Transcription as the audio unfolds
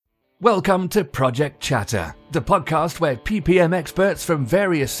Welcome to Project Chatter, the podcast where PPM experts from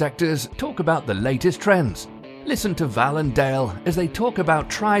various sectors talk about the latest trends. Listen to Val and Dale as they talk about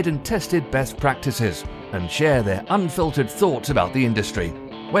tried and tested best practices and share their unfiltered thoughts about the industry.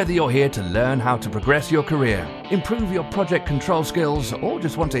 Whether you're here to learn how to progress your career, improve your project control skills, or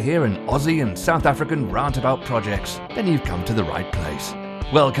just want to hear an Aussie and South African rant about projects, then you've come to the right place.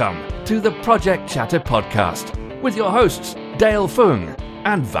 Welcome to the Project Chatter podcast with your hosts, Dale Fung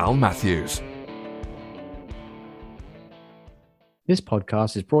and Val Matthews. This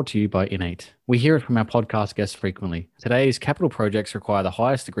podcast is brought to you by Innate. We hear it from our podcast guests frequently. Today's capital projects require the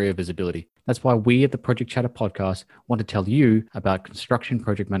highest degree of visibility. That's why we at the Project Chatter podcast want to tell you about construction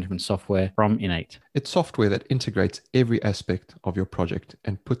project management software from Innate. It's software that integrates every aspect of your project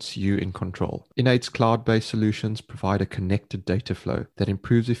and puts you in control. Innate's cloud-based solutions provide a connected data flow that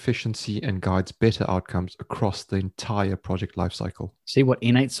improves efficiency and guides better outcomes across the entire project lifecycle. See what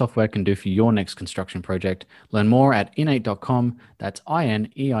Innate software can do for your next construction project. Learn more at innate.com. That's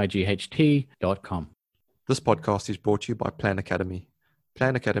INEIGHT.com. This podcast is brought to you by Plan Academy.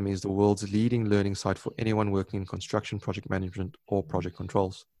 Plan Academy is the world's leading learning site for anyone working in construction project management or project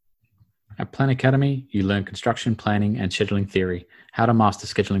controls. At Plan Academy, you learn construction planning and scheduling theory, how to master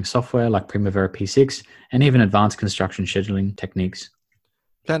scheduling software like Primavera P6, and even advanced construction scheduling techniques.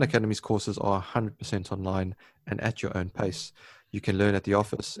 Plan Academy's courses are 100% online and at your own pace. You can learn at the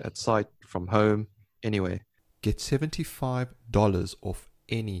office, at site, from home, anywhere. Get $75 off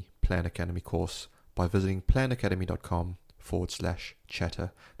any Plan Academy course by visiting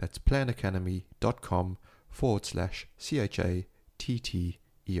planacademy.com/chatter. That's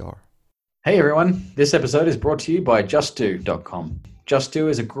planacademy.com/CHATTER. Hey everyone, this episode is brought to you by JustDo.com. JustDo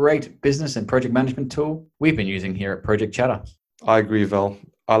is a great business and project management tool we've been using here at Project Chatter. I agree, Val.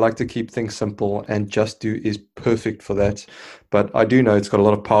 I like to keep things simple, and JustDo is perfect for that. But I do know it's got a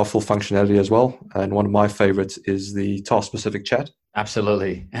lot of powerful functionality as well. And one of my favorites is the task-specific chat.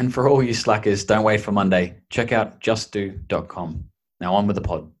 Absolutely. And for all you slackers, don't wait for Monday. Check out justdo.com. Now on with the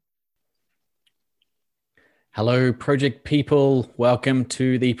pod. Hello, project people. Welcome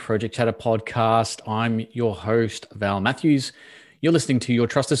to the Project Chatter podcast. I'm your host, Val Matthews. You're listening to your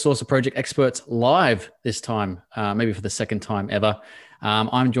trusted source of project experts live this time, maybe for the second time ever.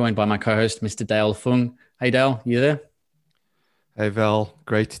 I'm joined by my co-host, Mr. Dale Fung. Hey, Dale, you there? Hey, Val.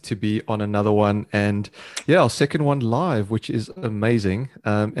 Great to be on another one. And yeah, our second one live, which is amazing.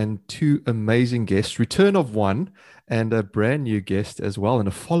 And two amazing guests, return of one and a brand new guest as well, and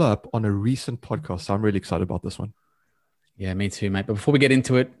a follow-up on a recent podcast. So I'm really excited about this one. Yeah, me too, mate. But before we get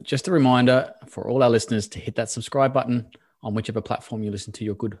into it, just a reminder for all our listeners to hit that subscribe button on whichever platform you listen to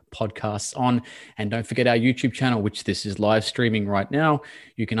your good podcasts on. And don't forget our YouTube channel, which this is live streaming right now.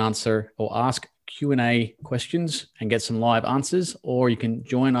 You can answer or ask Q&A questions and get some live answers, or you can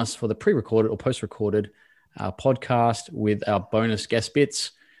join us for the pre-recorded or post-recorded podcast with our bonus guest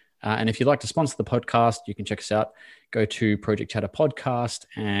bits. And if you'd like to sponsor the podcast, you can check us out. Go to Project Chatter Podcast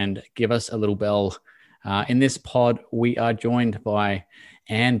and give us a little bell. In this pod, we are joined by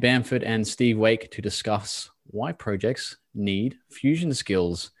Anne Bamford and Steve Wake to discuss why projects need fusion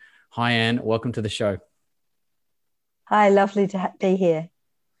skills. Hi, Anne. Welcome to the show. Hi, lovely to be here.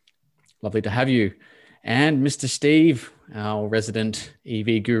 Lovely to have you. And Mr. Steve, our resident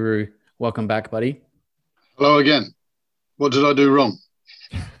EV guru. Welcome back, buddy. Hello again. What did I do wrong?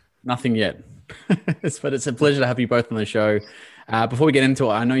 Nothing yet. But it's a pleasure to have you both on the show. Before we get into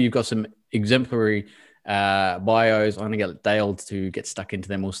it, I know you've got some exemplary bios. I'm going to get Dale to get stuck into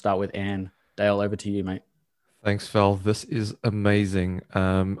them. We'll start with Anne. Dale, over to you, mate. Thanks, Val. This is amazing.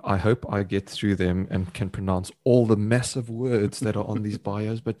 I hope I get through them and can pronounce all the massive words that are on these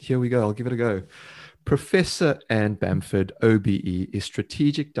bios, but here we go. I'll give it a go. Professor Anne Bamford, OBE, is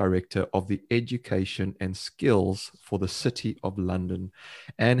Strategic Director of the Education and Skills for the City of London.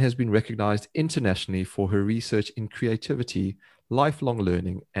 Anne has been recognized internationally for her research in creativity, lifelong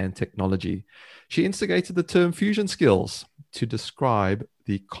learning, and technology. She instigated the term fusion skills to describe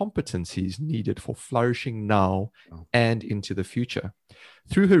the competencies needed for flourishing now and into the future.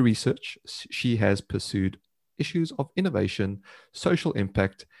 Through her research, she has pursued issues of innovation, social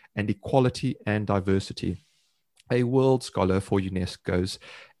impact, and equality and diversity. A world scholar for UNESCO's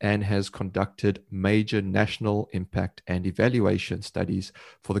and has conducted major national impact and evaluation studies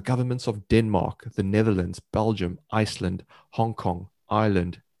for the governments of Denmark, the Netherlands, Belgium, Iceland, Hong Kong,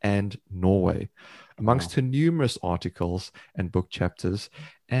 Ireland, and Norway. Amongst her numerous articles and book chapters,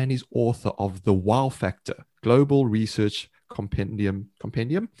 Anne is author of The Wow Factor, Global Research Compendium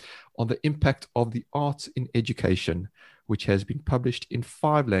on the Impact of the Arts in Education, which has been published in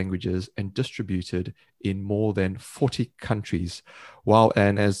 5 languages and distributed in more than 40 countries. Wow,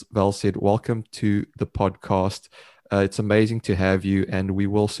 and as Val said, welcome to the podcast. It's amazing to have you, and we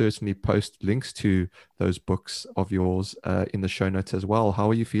will certainly post links to those books of yours in the show notes as well. How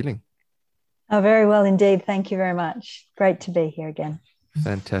are you feeling? Oh, very well indeed. Thank you very much. Great to be here again.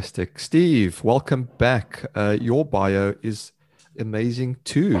 Fantastic. Steve, welcome back. Your bio is amazing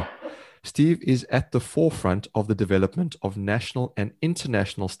too. Steve is at the forefront of the development of national and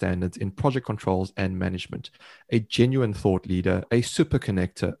international standards in project controls and management, a genuine thought leader, a super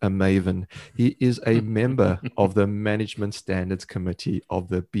connector, a maven. He is a member of the Management Standards Committee of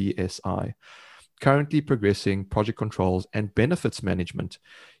the BSI, currently progressing project controls and benefits management.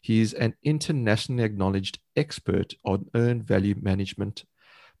 He is an internationally acknowledged expert on earned value management,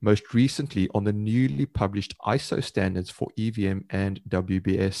 most recently on the newly published ISO standards for EVM and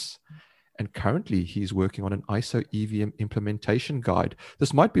WBS. And currently he's working on an ISO EVM implementation guide.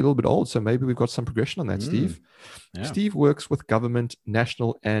 This might be a little bit old, so maybe we've got some progression on that, Steve. Yeah. Steve works with government,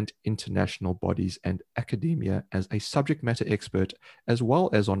 national and international bodies and academia as a subject matter expert, as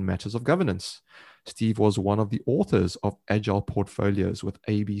well as on matters of governance. Steve was one of the authors of Agile Portfolios with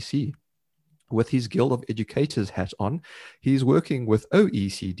ABC. With his Guild of Educators hat on, he's working with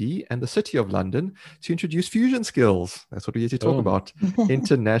OECD and the City of London to introduce fusion skills. That's what we get to talk about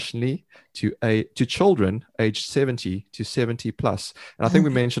internationally to children aged 70 to 70 plus. And I think we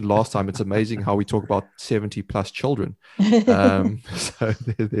mentioned last time, it's amazing how we talk about 70 plus children. So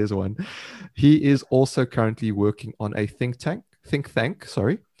there's one. He is also currently working on a think tank,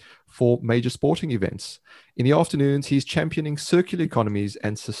 for major sporting events. In the afternoons, he's championing circular economies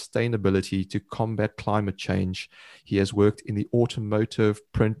and sustainability to combat climate change. He has worked in the automotive,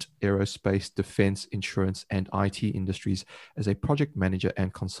 print, aerospace, defense, insurance, and IT industries as a project manager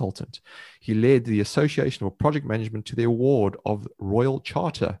and consultant. He led the Association of Project Management to the award of Royal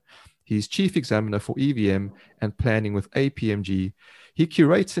Charter. He's chief examiner for EVM and planning with APMG. He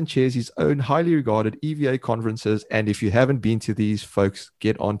curates and chairs his own highly regarded EVA conferences. And if you haven't been to these, folks,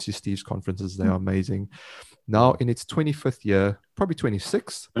 get onto Steve's conferences. They are amazing. Now in its 25th year, probably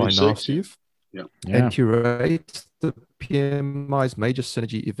 26th by now, Steve. Yeah. And curates the PMI's major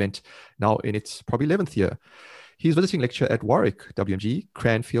synergy event now in its probably 11th year. He's visiting lecturer at Warwick, WMG,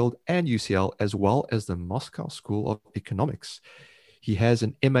 Cranfield, and UCL, as well as the Moscow School of Economics. He has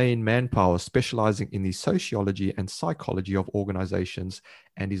an MA in Manpower, specializing in the sociology and psychology of organizations,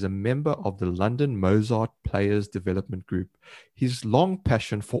 and is a member of the London Mozart Players Development Group. His long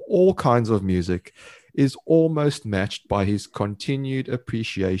passion for all kinds of music is almost matched by his continued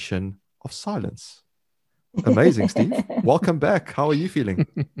appreciation of silence. Amazing, Steve. Welcome back. How are you feeling?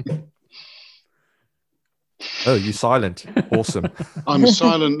 Oh, you're silent. Awesome. I'm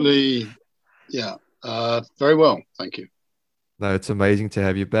silently, very well. Thank you. No, it's amazing to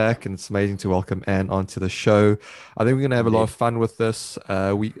have you back, and it's amazing to welcome Anne onto the show. I think we're going to have a lot of fun with this.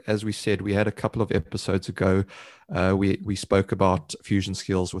 As we said, we had a couple of episodes ago. We spoke about fusion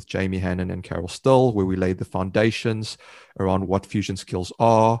skills with Jamie Hannon and Carol Still, where we laid the foundations around what fusion skills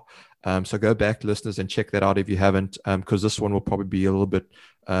are. So go back, listeners, and check that out if you haven't, because this one will probably be a little bit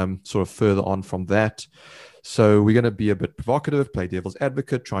sort of further on from that. So we're going to be a bit provocative, play devil's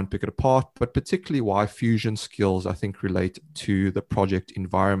advocate, try and pick it apart, but particularly why fusion skills, I think, relate to the project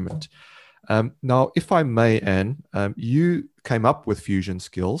environment. Now, if I may, Anne, you came up with fusion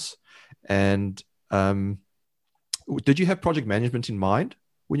skills, and did you have project management in mind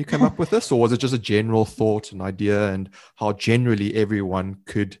when you came up with this, or was it just a general thought, an idea, and how generally everyone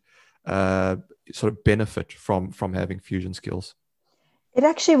could sort of benefit from having fusion skills? It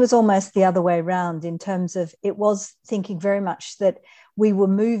actually was almost the other way around, in terms of it was thinking very much that we were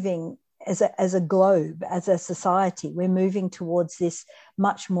moving as a globe, as a society. We're moving towards this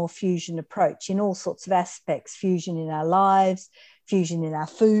much more fusion approach in all sorts of aspects, fusion in our lives, fusion in our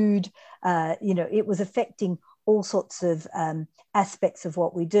food. It was affecting all sorts of aspects of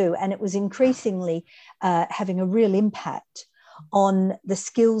what we do. And it was increasingly having a real impact on the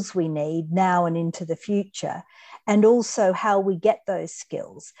skills we need now and into the future, and also how we get those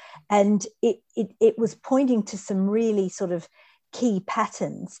skills. And it was pointing to some really sort of key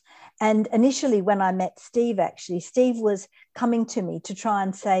patterns. And initially, when I met Steve, Steve was coming to me to try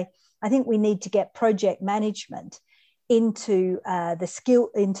and say, I think we need to get project management into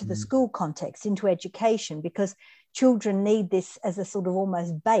the school context, into education, because children need this as a sort of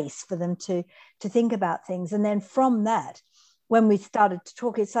almost base for them to think about things. And then from that, when we started to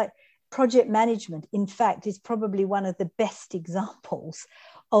talk, it's like project management, in fact, is probably one of the best examples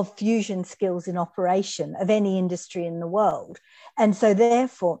of fusion skills in operation of any industry in the world. And so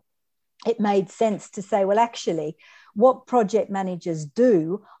therefore, it made sense to say, well, actually, what project managers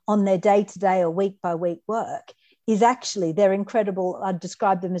do on their day-to-day or week-by-week work is actually, they're incredible. I'd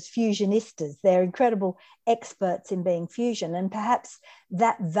describe them as fusionistas. They're incredible experts in being fusion. And perhaps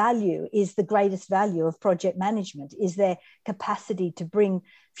that value is the greatest value of project management, is their capacity to bring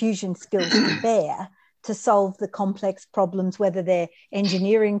fusion skills to bear to solve the complex problems, whether they're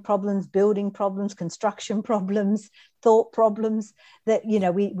engineering problems, building problems, construction problems, thought problems, that, you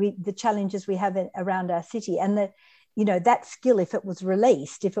know, we the challenges we have around our city. And that, you know, that skill, if it was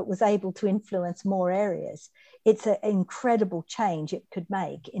released, if it was able to influence more areas, it's an incredible change it could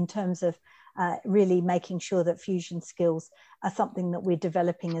make in terms of really making sure that fusion skills are something that we're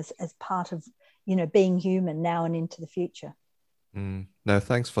developing as part of, you know, being human now and into the future. No,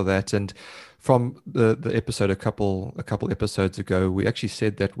 thanks for that. And from the episode a couple episodes ago, we actually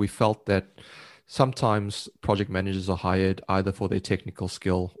said that we felt that sometimes project managers are hired either for their technical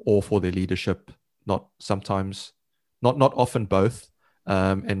skill or for their leadership. Not often both.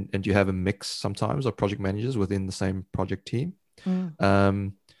 And you have a mix sometimes of project managers within the same project team.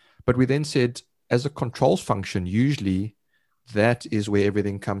 But we then said, as a controls function, usually that is where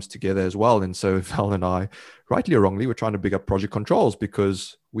everything comes together as well. And so Val and I, rightly or wrongly, were trying to big up project controls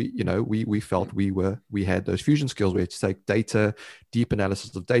because we felt we had those fusion skills. We had to take data, deep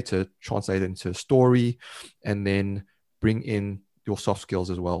analysis of data, translate it into a story, and then bring in your soft skills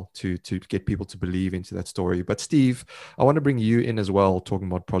as well to get people to believe into that story. But Steve, I want to bring you in as well, talking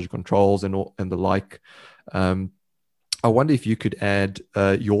about project controls and the like. I wonder if you could add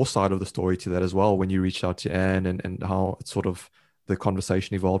your side of the story to that as well when you reached out to Anne, and how it's sort of the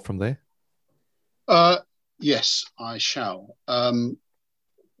conversation evolved from there. Yes, I shall.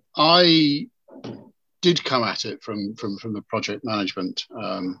 I did come at it from the project management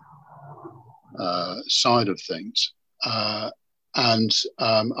side of things, and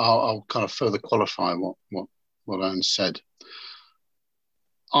I'll kind of further qualify what Anne said.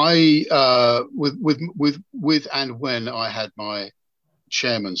 With and when I had my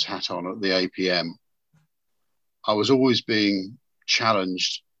chairman's hat on at the APM, I was always being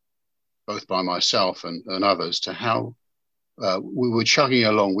challenged, both by myself and others, to how we were chugging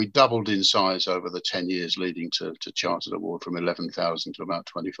along. We doubled in size over the 10 years leading to Chartered Award, from 11,000 to about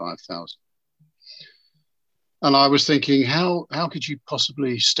 25,000. And I was thinking, how could you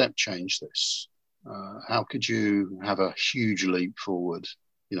possibly step change this? How could you have a huge leap forward,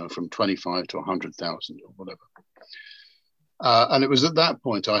 you know, from 25 to 100,000 or whatever? And it was at that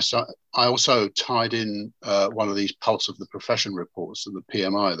point I also tied in one of these Pulse of the Profession reports that the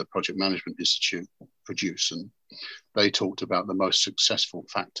PMI, the Project Management Institute, produce. And they talked about the most successful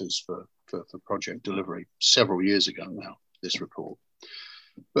factors for project delivery several years ago now, this report.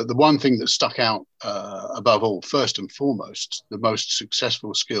 But the one thing that stuck out above all, first and foremost, the most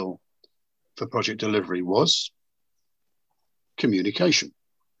successful skill for project delivery was communication.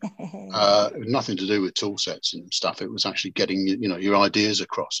 Nothing to do with tool sets and stuff. It was actually getting, you know, your ideas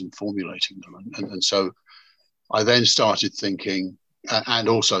across and formulating them. And so I then started thinking, and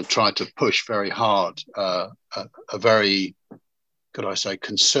also tried to push very hard, a very, could I say,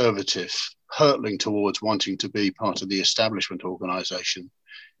 conservative, hurtling towards wanting to be part of the establishment organization,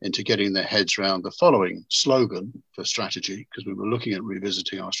 into getting their heads around the following slogan for strategy, because we were looking at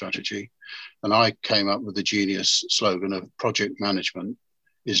revisiting our strategy. And I came up with the genius slogan of project management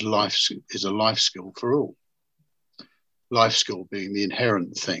is a life skill for all. Life skill being the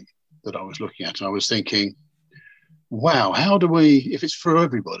inherent thing that I was looking at. And I was thinking, wow, how do we, if it's for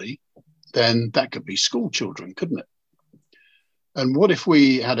everybody, then that could be school children, couldn't it? And what if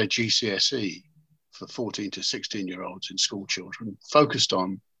we had a GCSE for 14 to 16-year-olds in school children, focused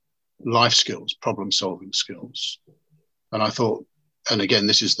on life skills, problem-solving skills? And I thought, and again,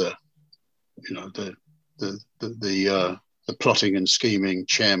 this is the plotting and scheming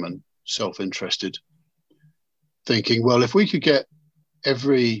chairman, self-interested, thinking, well, if we could get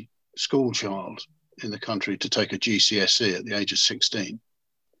every school child in the country to take a GCSE at the age of 16,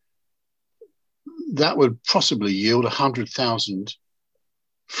 that would possibly yield 100,000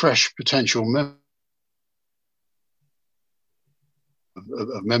 fresh potential members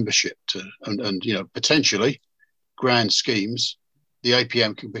of membership to, and you know, potentially grand schemes, the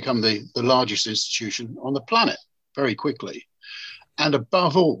APM can become the largest institution on the planet very quickly. And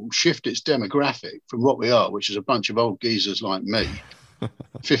above all, shift its demographic from what we are, which is a bunch of old geezers like me,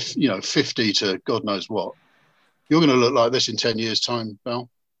 50 to God knows what. You're going to look like this in 10 years' time, Val.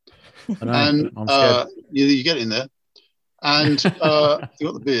 I know, and I'm scared. you get in there, and you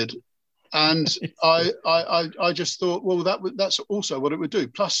got the beard. And I just thought, well, that's also what it would do.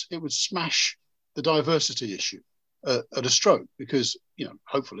 Plus, it would smash the diversity issue. at a stroke, because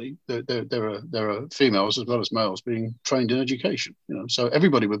hopefully there are females as well as males being trained in education. So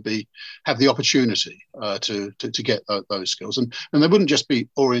everybody would have the opportunity to get those skills, and they wouldn't just be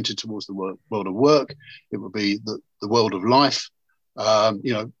oriented towards the world of work. It would be the world of life.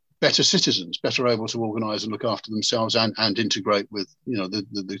 Better citizens, better able to organise and look after themselves and integrate with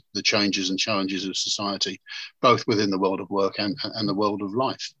the changes and challenges of society, both within the world of work and the world of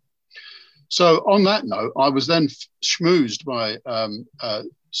life. So on that note, I was then schmoozed by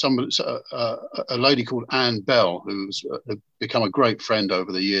a lady called Anne Bell, who's become a great friend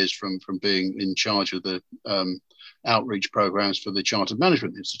over the years from being in charge of the outreach programs for the Chartered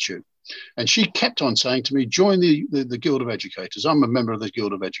Management Institute. And she kept on saying to me, join the Guild of Educators. I'm a member of the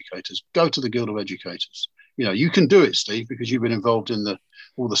Guild of Educators. Go to the Guild of Educators. You can do it, Steve, because you've been involved in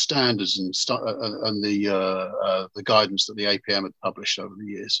all the standards and the guidance that the APM had published over the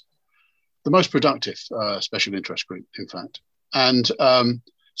years. The most productive special interest group, in fact. And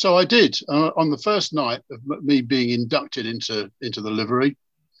so I did. On the first night of me being inducted into the livery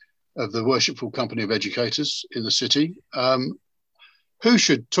of the Worshipful Company of Educators in the city, who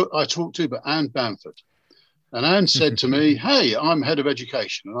should I talk to but Anne Bamford? And Anne said to me, hey, I'm head of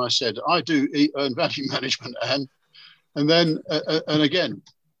education. And I said, I do earned value management, Anne. And then, and again,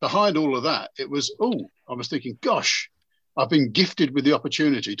 behind all of that, it was, I was thinking, gosh, I've been gifted with the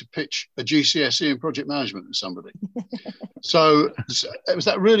opportunity to pitch a GCSE in project management to somebody. So it was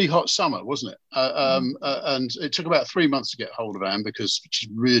that really hot summer, wasn't it? And it took about 3 months to get hold of Anne because she's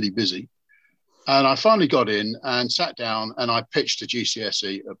really busy. And I finally got in and sat down and I pitched a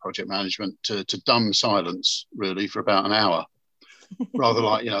GCSE project management to dumb silence, really, for about an hour, rather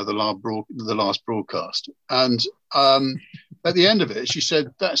like, the last broadcast. And at the end of it, she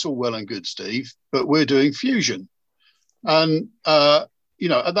said, that's all well and good, Steve, but we're doing fusion. And, at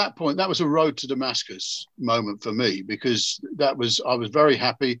that point, that was a road to Damascus moment for me, because I was very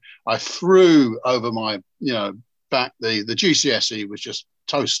happy. I threw over my, back the GCSE was just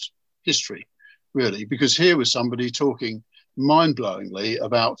toast history, really, because here was somebody talking mind-blowingly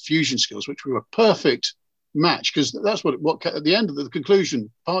about fusion skills, which were a perfect match, because that's what at the end of the concluding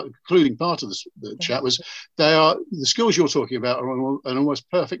part of the chat was, they are the skills you're talking about are an almost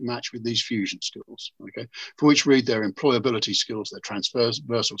perfect match with these fusion skills, okay, for which read their employability skills, their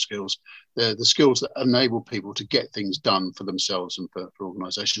transversal skills, they're the skills that enable people to get things done for themselves and for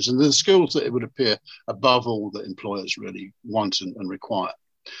organizations, and the skills that it would appear above all that employers really want and require.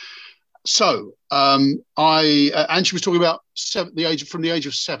 So and she was talking about from the age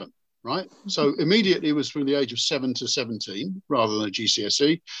of 7. Right. So immediately it was from the age of 7 to 17 rather than a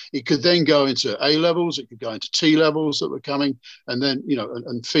GCSE. It could then go into A levels. It could go into T levels that were coming, and then,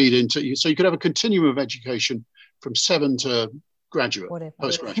 and feed into. So you could have a continuum of education from 7 to graduate,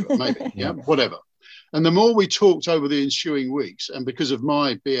 postgraduate, maybe. Yeah, whatever. And the more we talked over the ensuing weeks, and because of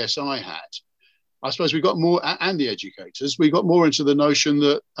my BSI hat, I suppose we got more, and the educators, we got more into the notion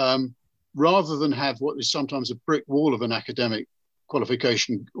that rather than have what is sometimes a brick wall of an academic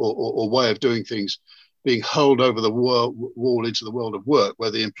qualification or way of doing things being hurled over the wall into the world of work,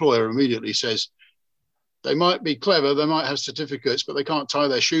 where the employer immediately says they might be clever, they might have certificates, but they can't tie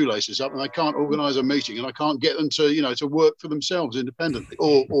their shoelaces up and they can't organize a meeting, and I can't get them to, to work for themselves independently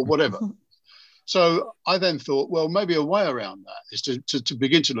or whatever. So I then thought, well, maybe a way around that is to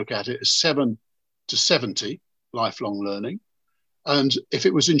begin to look at it as 7 to 70 lifelong learning. And if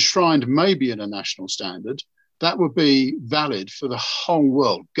it was enshrined maybe in a national standard, that would be valid for the whole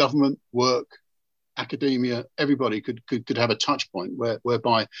world, government, work, academia. Everybody could have a touch point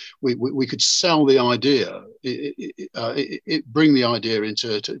whereby we could sell the idea, bring the idea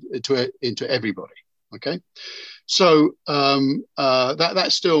into everybody. Okay, so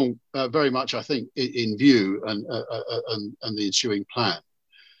that's still very much, I think, in view and the ensuing plan.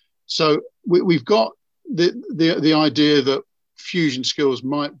 So we've got the idea that fusion skills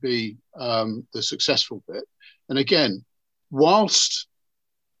might be the successful bit. And again, whilst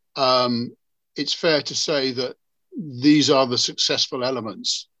it's fair to say that these are the successful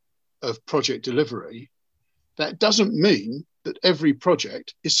elements of project delivery, that doesn't mean that every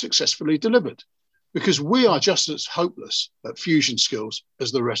project is successfully delivered, because we are just as hopeless at fusion skills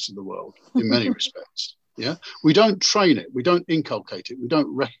as the rest of the world in many respects. Yeah, we don't train it, we don't inculcate it, we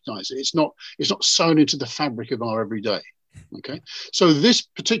don't recognize it. It's not sewn into the fabric of our everyday. Okay, so this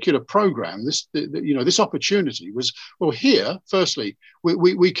particular program, this opportunity was, well, here, firstly,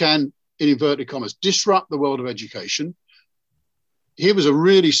 we can, in inverted commas, disrupt the world of education. Here was a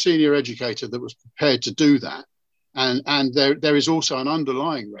really senior educator that was prepared to do that. And there is also an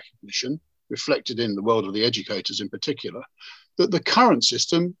underlying recognition reflected in the world of the educators in particular, that the current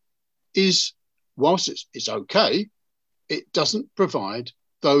system is whilst it's okay, it doesn't provide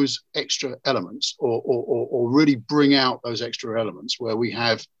those extra elements or really bring out those extra elements where we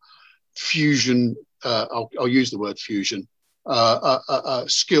have fusion. I'll use the word fusion.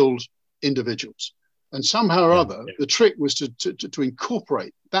 Skilled individuals, and somehow or other, the trick was to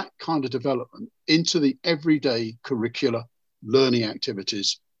incorporate that kind of development into the everyday curricular learning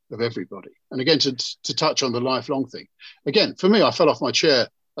activities of everybody. And again, to touch on the lifelong thing, again, for me, I fell off my chair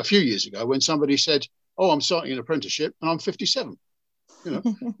a few years ago when somebody said, "Oh, I'm starting an apprenticeship and I'm 57." You know,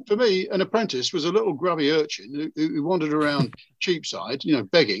 for me, an apprentice was a little grubby urchin who wandered around Cheapside,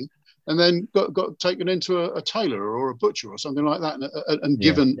 begging, and then got taken into a tailor or a butcher or something like that and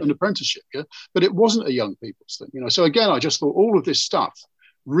given an apprenticeship. Yeah, but it wasn't a young people's thing. So again, I just thought all of this stuff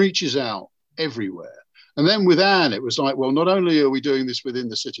reaches out everywhere. And then with Anne, it was like, well, not only are we doing this within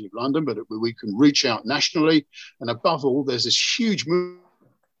the City of London, but we can reach out nationally. And above all, there's this huge move.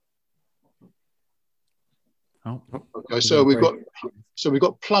 Okay, so we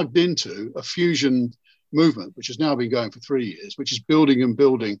got plugged into a fusion movement, which has now been going for 3 years, which is building and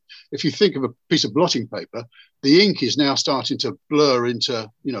building. If you think of a piece of blotting paper, the ink is now starting to blur into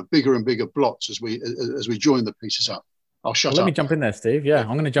bigger and bigger blots as we join the pieces up. I'll shut up. Let me jump in there, Steve. Yeah,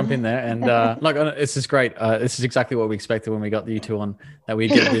 I'm going to jump in there. And look, this is great. This is exactly what we expected when we got you two on, that we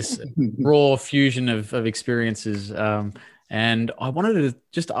get this raw fusion of experiences. And I wanted to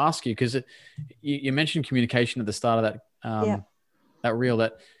just ask you, because you mentioned communication at the start of that reel,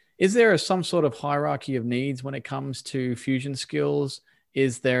 that is there some sort of hierarchy of needs when it comes to fusion skills?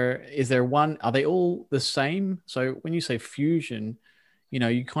 Is there one? Are they all the same? So when you say fusion,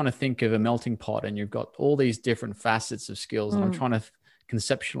 you kind of think of a melting pot and you've got all these different facets of skills. And I'm trying to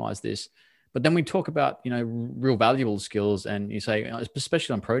conceptualize this. But then we talk about, real valuable skills, and you say,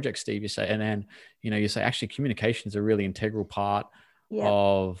 especially on projects, Steve, you say, you say actually communication is a really integral part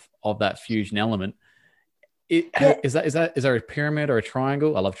of that fusion element. Is there a pyramid or a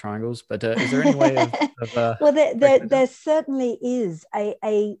triangle? I love triangles, but is there any way of well, there certainly is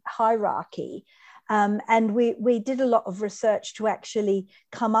a hierarchy. And we did a lot of research to actually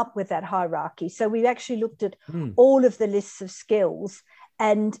come up with that hierarchy. So we actually looked at all of the lists of skills,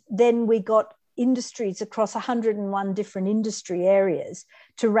 and then we got industries across 101 different industry areas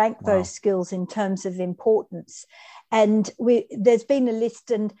to rank those skills in terms of importance. And there's been a list,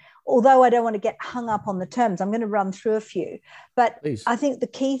 and although I don't want to get hung up on the terms, I'm going to run through a few. But please. I think the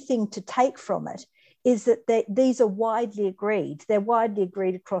key thing to take from it is that these are widely agreed. They're widely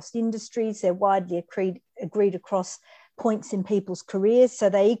agreed across industries. They're widely agreed across points in people's careers. So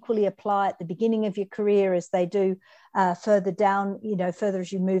they equally apply at the beginning of your career as they do further down, further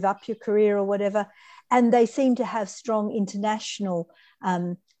as you move up your career or whatever. And they seem to have strong international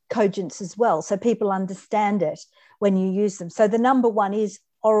cogence as well. So people understand it when you use them. So the number one is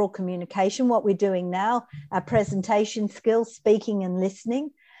oral communication, what we're doing now, our presentation skills, speaking and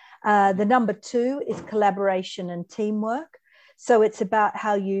listening. The number two is collaboration and teamwork. So it's about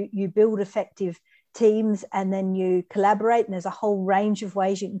how you build effective teams and then you collaborate. And there's a whole range of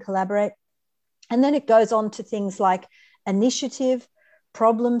ways you can collaborate. And then it goes on to things like initiative,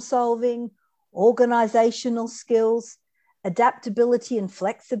 problem solving, organizational skills, adaptability and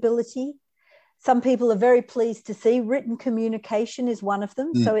flexibility. Some people are very pleased to see written communication is one of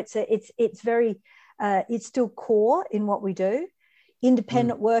them. So it's very, it's still core in what we do.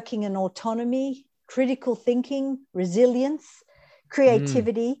 Independent working and autonomy, critical thinking, resilience,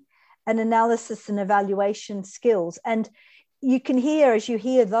 creativity, and analysis and evaluation skills. And you can hear, as you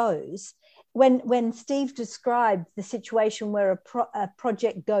hear those, when Steve described the situation where a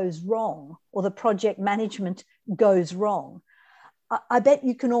project goes wrong or the project management goes wrong, I bet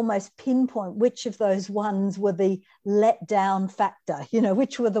you can almost pinpoint which of those ones were the letdown factor,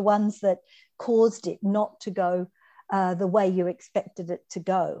 which were the ones that caused it not to go the way you expected it to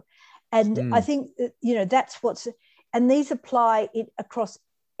go. And I think, that's and these apply across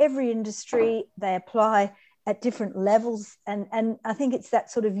every industry. They apply at different levels. And I think it's that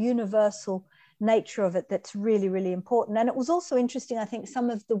sort of universal nature of it that's really, really important. And it was also interesting, I think, some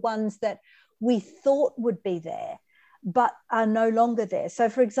of the ones that we thought would be there, but are no longer there. So,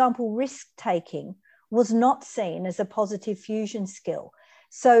 for example, risk-taking was not seen as a positive fusion skill.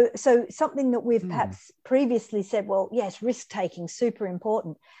 So something that we've perhaps previously said, well, yes, risk-taking, super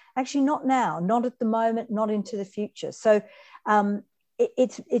important. Actually, not now, not at the moment, not into the future. So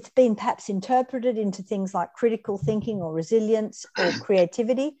it's been perhaps interpreted into things like critical thinking or resilience or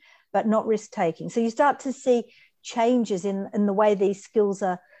creativity, but not risk-taking. So you start to see changes in the way these skills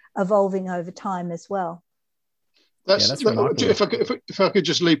are evolving over time as well. That's remarkable. If I could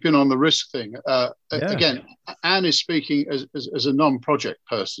just leap in on the risk thing. Again, Anne is speaking as a non-project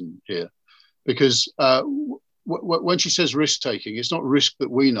person here. because when she says risk taking, it's not risk that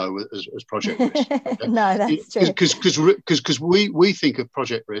we know as project risk. Okay? No, that's true. Because we think of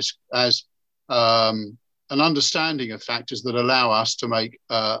project risk as an understanding of factors that allow us to make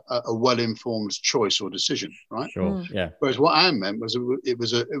a well-informed choice or decision, right? Sure. Yeah. Whereas what Anne meant was it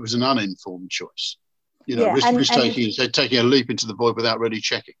was an uninformed choice. You know, Yeah, risk taking is taking a leap into the void without really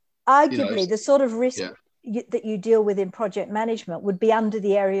checking. Arguably, the sort of risk that you deal with in project management would be under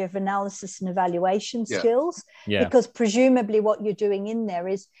the area of analysis and evaluation skills, because presumably what you're doing in there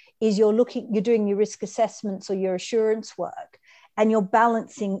is you're doing your risk assessments or your assurance work, and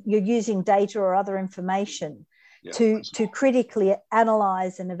you're using data or other information to critically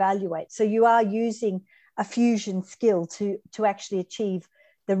analyze and evaluate. So you are using a fusion skill to actually achieve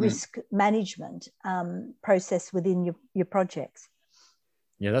the risk management process within your projects.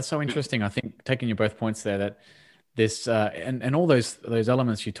 Yeah, that's so interesting. I think taking your both points there, that this and all those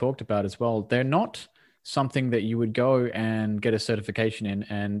elements you talked about as well, they're not something that you would go and get a certification in.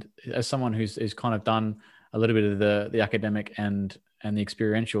 And as someone who's kind of done a little bit of the academic and the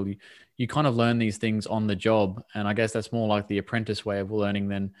experiential, you kind of learn these things on the job. And I guess that's more like the apprentice way of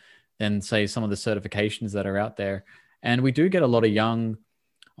learning than say some of the certifications that are out there. And we do get a lot of young.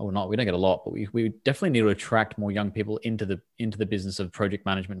 We don't get a lot, but we definitely need to attract more young people into the business of project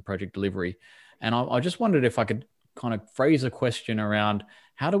management and project delivery. And I just wondered if I could kind of phrase a question around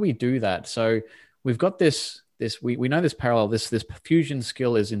how do we do that? So we've got we know this parallel, this fusion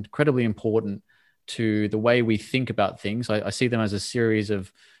skill is incredibly important to the way we think about things. I see them as a series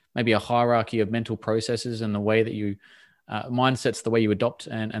of maybe a hierarchy of mental processes and the way that you mindsets, the way you adopt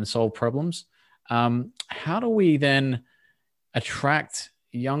and solve problems. How do we then attract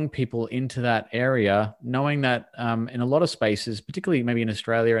young people into that area, knowing that in a lot of spaces, particularly maybe in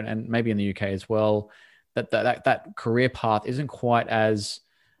Australia and maybe in the UK as well, that career path isn't quite as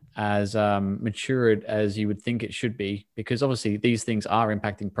matured as you would think it should be, because obviously these things are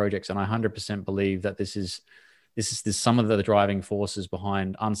impacting projects, and I 100% believe that this is some of the driving forces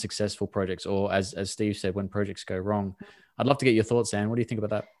behind unsuccessful projects, or as Steve said, when projects go wrong. I'd love to get your thoughts, Anne. What do you think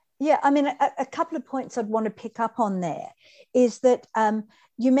about that? Yeah, I mean, a couple of points I'd want to pick up on there is that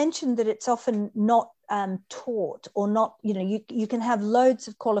you mentioned that it's often not taught, or not, you can have loads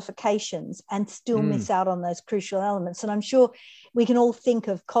of qualifications and still miss out on those crucial elements. And I'm sure we can all think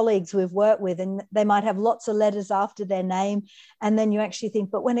of colleagues we've worked with, and they might have lots of letters after their name. And then you actually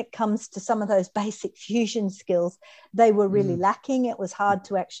think, but when it comes to some of those basic fusion skills, they were really lacking. It was hard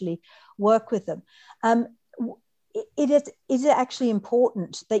to actually work with them. Is it actually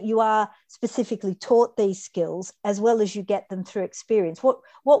important that you are specifically taught these skills as well as you get them through experience?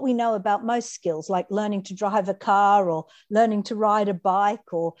 What we know about most skills, like learning to drive a car or learning to ride a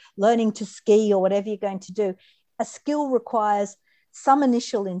bike or learning to ski or whatever you're going to do, a skill requires some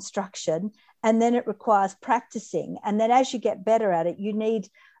initial instruction, and then it requires practicing. And then as you get better at it, you need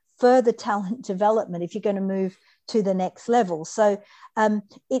further talent development if you're going to move to the next level. So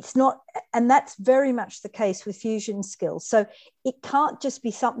it's not, and that's very much the case with fusion skills. So it can't just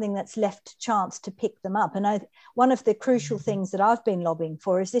be something that's left to chance to pick them up. And one of the crucial things that I've been lobbying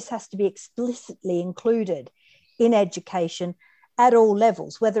for is this has to be explicitly included in education at all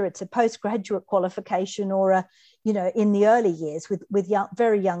levels, whether it's a postgraduate qualification or in the early years with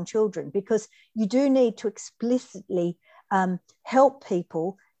very young children, because you do need to explicitly help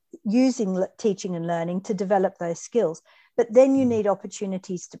people using teaching and learning to develop those skills. But then you need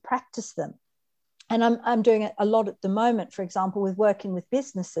opportunities to practice them. And I'm doing a lot at the moment, for example, with working with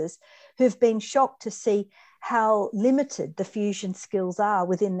businesses who've been shocked to see how limited the fusion skills are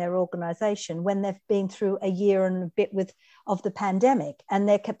within their organization when they've been through a year and a bit of the pandemic, and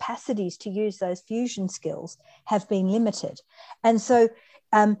their capacities to use those fusion skills have been limited. And so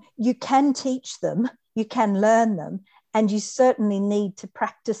you can teach them, you can learn them, and you certainly need to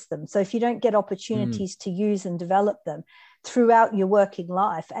practice them. So if you don't get opportunities to use and develop them throughout your working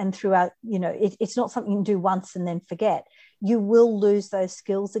life and throughout, it's not something you can do once and then forget. You will lose those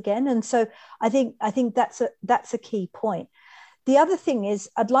skills again. And so I think that's a key point. The other thing is,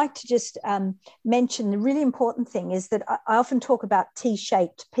 I'd like to just mention the really important thing is that I often talk about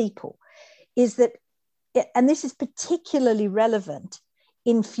T-shaped people, is that, and this is particularly relevant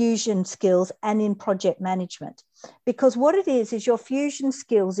in fusion skills and in project management, because what it is your fusion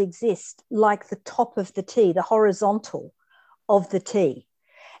skills exist like the top of the T, the horizontal of the T.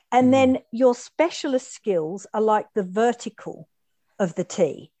 And then your specialist skills are like the vertical of the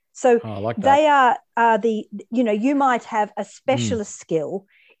T. So they are the, you might have a specialist skill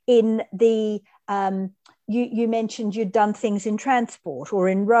in the, you mentioned you'd done things in transport or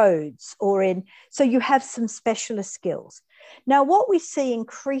in roads so you have some specialist skills. Now, what we see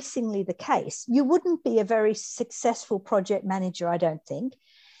increasingly the case, you wouldn't be a very successful project manager, I don't think,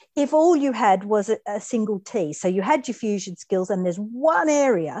 if all you had was a single T. So you had your fusion skills and there's one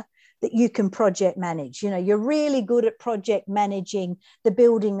area that you can project manage. You're really good at project managing the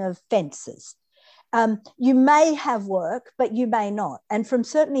building of fences. You may have work, but you may not. And from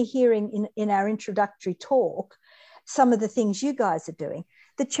certainly hearing in our introductory talk, some of the things you guys are doing,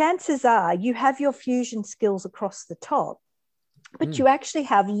 the chances are you have your fusion skills across the top, but you actually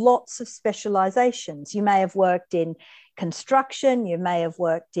have lots of specializations. You may have worked in construction, you may have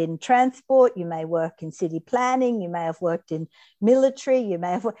worked in transport, you may work in city planning, you may have worked in military,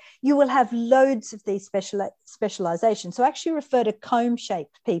 you will have loads of these specializations. So I actually refer to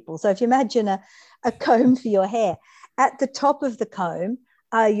comb-shaped people. So if you imagine a comb for your hair, at the top of the comb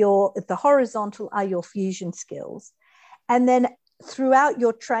the horizontal are your fusion skills. And then throughout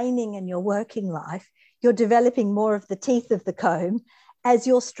your training and your working life, you're developing more of the teeth of the comb as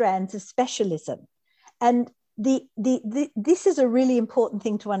your strands of specialism. And this is a really important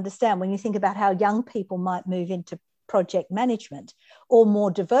thing to understand when you think about how young people might move into project management, or more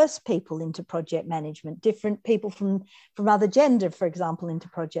diverse people into project management, different people from other gender, for example, into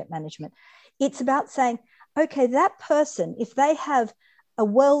project management. It's about saying, okay, that person, if they have a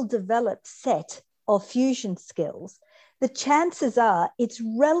well-developed set of fusion skills, the chances are it's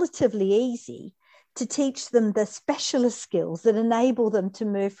relatively easy to teach them the specialist skills that enable them to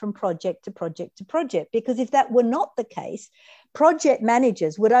move from project to project to project. Because if that were not the case, project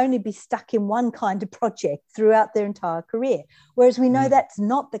managers would only be stuck in one kind of project throughout their entire career. Whereas we know that's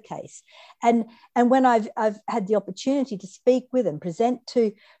not the case. And when I've had the opportunity to speak with and present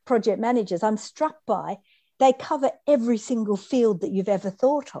to project managers, I'm struck by they cover every single field that you've ever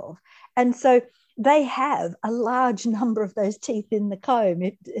thought of. And so they have a large number of those teeth in the comb,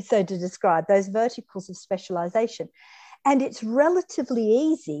 so to describe, those verticals of specialization. And it's relatively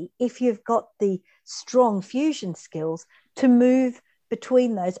easy, if you've got the strong fusion skills, to move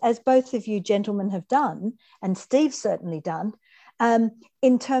between those, as both of you gentlemen have done, and Steve's certainly done,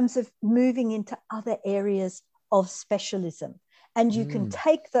 in terms of moving into other areas of specialism. And you can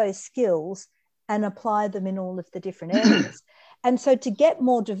take those skills and apply them in all of the different areas. And so to get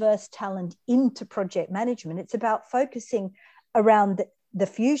more diverse talent into project management, it's about focusing around the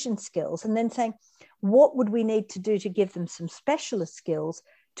fusion skills and then saying, what would we need to do to give them some specialist skills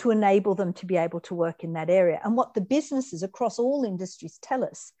to enable them to be able to work in that area? And what the businesses across all industries tell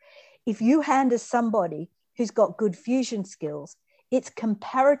us, if you hand us somebody who's got good fusion skills, it's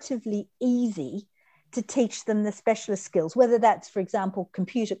comparatively easy to teach them the specialist skills, whether that's, for example,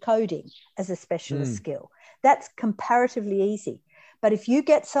 computer coding as a specialist skill. That's comparatively easy. But if you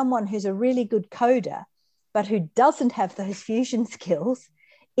get someone who's a really good coder, but who doesn't have those fusion skills,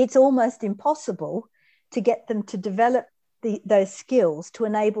 it's almost impossible to get them to develop those skills to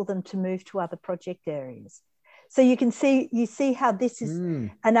enable them to move to other project areas. So you see how this is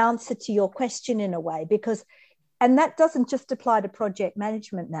an answer to your question in a way, and that doesn't just apply to project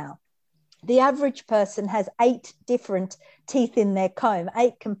management now. The average person has 8 different teeth in their comb,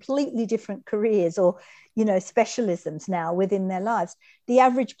 8 completely different careers or, specialisms now within their lives. The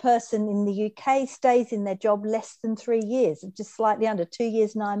average person in the UK stays in their job less than 3 years, just slightly under 2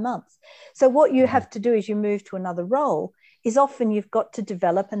 years, 9 months. So what you have to do as you move to another role is often you've got to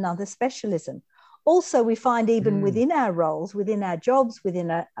develop another specialism. Also, we find even within our roles, within our jobs,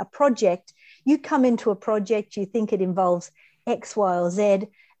 within a project, you come into a project, you think it involves X, Y, or Z,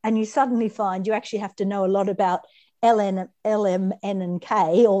 and you suddenly find you actually have to know a lot about LM, N, and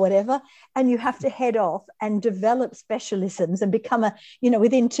K or whatever, and you have to head off and develop specialisms and become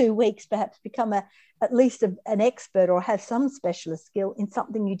within 2 weeks, perhaps become at least an expert or have some specialist skill in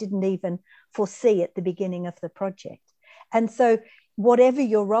something you didn't even foresee at the beginning of the project. And so whatever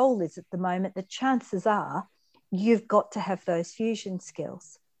your role is at the moment, the chances are you've got to have those fusion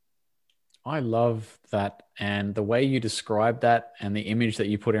skills. I love that. And the way you describe that and the image that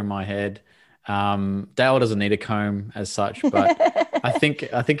you put in my head, Dale doesn't need a comb as such, but I think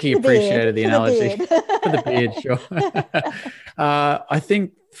he appreciated the analogy. For the beard, sure. I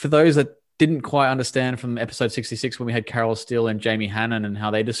think for those that didn't quite understand from episode 66 when we had Carol Steele and Jamie Hannon and how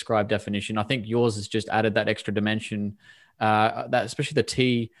they describe definition, I think yours has just added that extra dimension, that especially the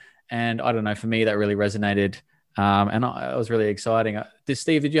T. And I don't know, for me, that really resonated. And it was really exciting.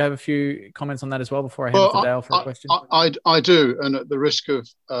 Steve, did you have a few comments on that as well before I hand it to Dale for a question? I do, and at the risk of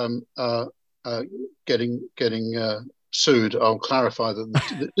getting sued, I'll clarify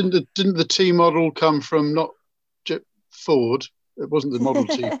that didn't the T model come from not Ford? It wasn't the Model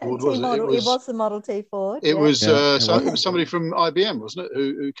T Ford, was it? It was the Model T Ford. It was somebody from IBM, wasn't it,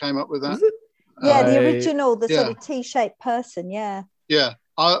 who came up with that? Yeah, the original, the sort yeah. of T-shaped person. Yeah. Yeah.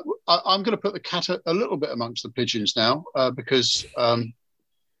 I'm going to put the cat a little bit amongst the pigeons now, because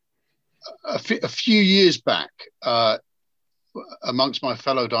a few years back, amongst my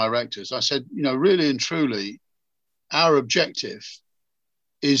fellow directors, I said, really and truly, our objective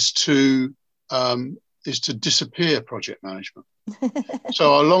is to disappear project management.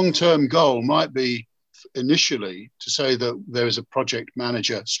 So our long-term goal might be initially to say that there is a project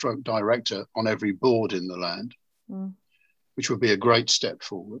manager stroke director on every board in the land, which would be a great step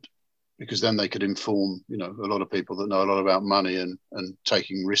forward, because then they could inform, a lot of people that know a lot about money and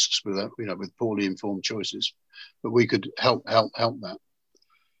taking risks with that, with poorly informed choices. But we could help that.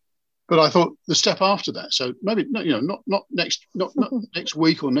 But I thought the step after that, so maybe not next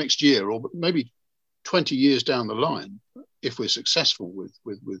week or next year, or maybe 20 years down the line, if we're successful with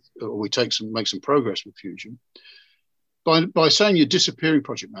or we make some progress with Fusion, by saying you're disappearing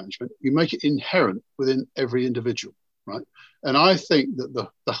project management, you make it inherent within every individual, right? And I think that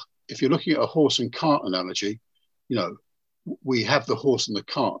if you're looking at a horse and cart analogy, we have the horse and the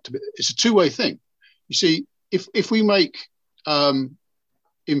cart. It's a two-way thing. You see, if we make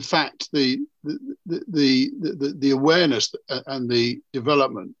in fact, the awareness and the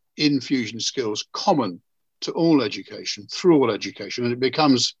development in fusion skills common to all education, through all education, and it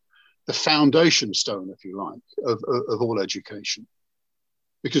becomes the foundation stone, if you like, of all education,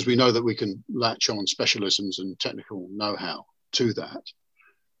 because we know that we can latch on specialisms and technical know-how to that.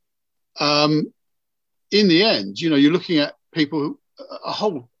 In the end, you're looking at people, a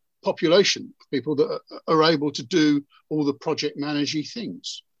whole population of people that are able to do all the project managing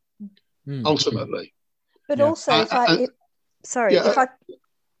things, ultimately. But also,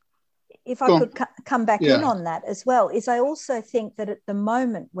 if I could come back in on that as well, is I also think that at the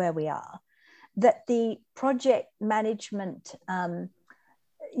moment where we are, that the project management,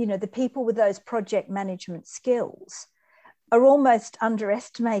 the people with those project management skills are almost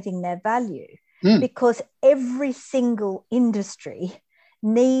underestimating their value, because every single industry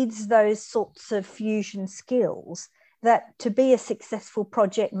needs those sorts of fusion skills that to be a successful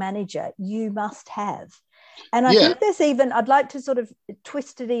project manager, you must have. And I think I'd like to sort of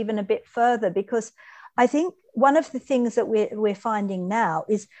twist it even a bit further, because I think one of the things that we're finding now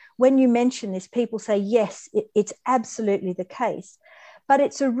is when you mention this, people say, yes, it's absolutely the case. But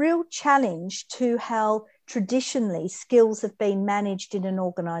it's a real challenge to how traditionally skills have been managed in an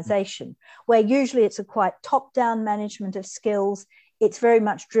organization, where usually it's a quite top-down management of skills. It's very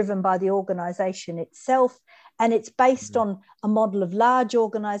much driven by the organization itself. And it's based on a model of large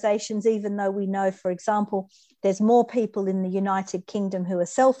organizations, even though we know, for example, there's more people in the United Kingdom who are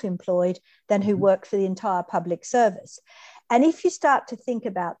self-employed than who work for the entire public service. And if you start to think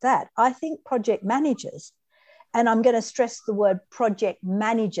about that, I think project managers, and I'm going to stress the word project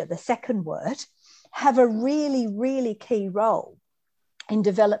manager, the second word, have a really, really key role in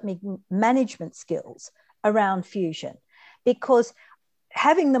developing management skills around fusion, because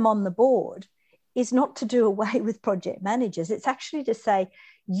having them on the board is not to do away with project managers. It's actually to say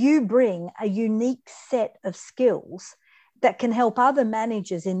you bring a unique set of skills that can help other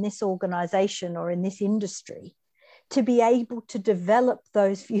managers in this organization or in this industry to be able to develop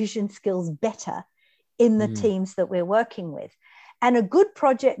those fusion skills better in the teams that we're working with. And a good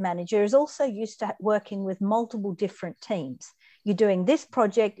project manager is also used to working with multiple different teams. You're doing this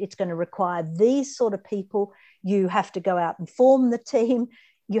project, it's going to require these sort of people. You have to go out and form the team.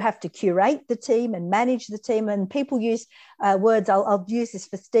 You have to curate the team and manage the team. And people use words, I'll use this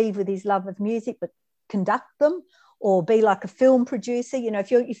for Steve with his love of music, but conduct them, or be like a film producer.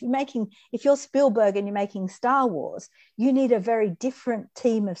 If you're Spielberg and you're making Star Wars, you need a very different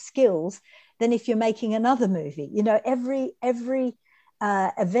team of skills than if you're making another movie. Every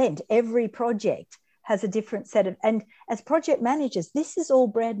event, every project has a different set of, and as project managers, this is all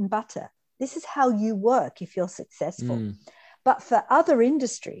bread and butter. This is how you work if you're successful. But for other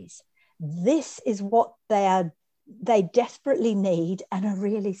industries, this is what they desperately need and are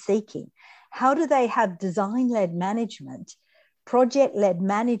really seeking. How do they have design-led management, project-led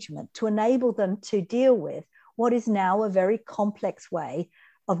management to enable them to deal with what is now a very complex way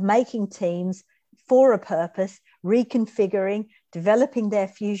of making teams for a purpose, reconfiguring, developing their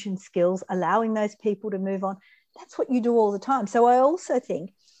fusion skills, allowing those people to move on? That's what you do all the time. So I also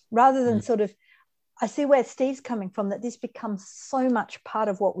think, rather than I see where Steve's coming from, that this becomes so much part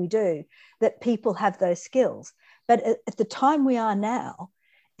of what we do, that people have those skills. But at the time we are now,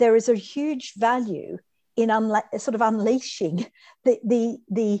 there is a huge value in unleashing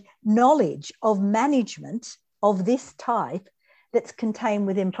the knowledge of management of this type that's contained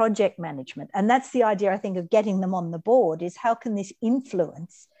within project management. And that's the idea, I think, of getting them on the board, is how can this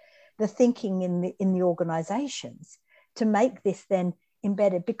influence the thinking in the organizations to make this then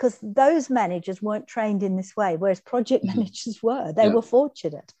embedded, because those managers weren't trained in this way, whereas project managers were. They were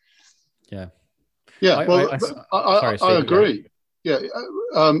fortunate. Yeah. Yeah. I agree. Yeah,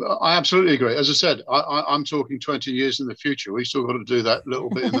 I absolutely agree. As I said, I'm talking 20 years in the future. We've still got to do that little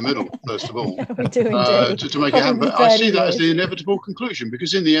bit in the middle, first of all, we do indeed. To make it happen. But I see that as the inevitable conclusion,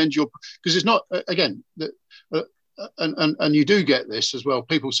 because in the end, because it's not, again, and you do get this as well.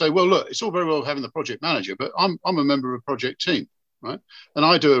 People say, well, look, it's all very well having the project manager, but I'm a member of a project team, right? And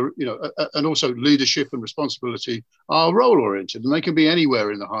I do, and also leadership and responsibility are role oriented, and they can be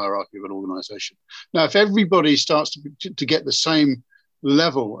anywhere in the hierarchy of an organization. Now, if everybody starts to get the same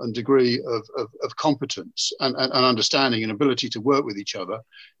level and degree of competence and understanding and ability to work with each other,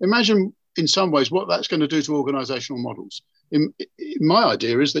 imagine in some ways what that's going to do to organizational models. My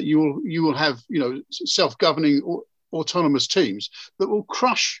idea is that you will have self-governing or autonomous teams that will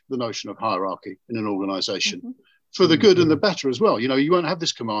crush the notion of hierarchy in an organization. For the good and the better as well. You won't have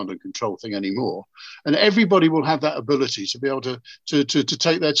this command and control thing anymore. And everybody will have that ability to be able to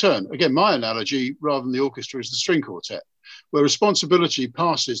take their turn. Again, my analogy, rather than the orchestra, is the string quartet, where responsibility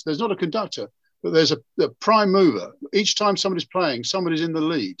passes. There's not a conductor, but there's a prime mover. Each time somebody's playing, somebody's in the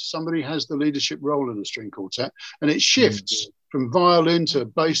lead. Somebody has the leadership role in the string quartet, and it shifts from violin to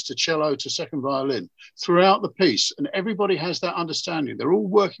bass to cello to second violin throughout the piece. And everybody has that understanding. They're all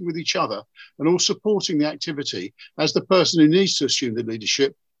working with each other and all supporting the activity as the person who needs to assume the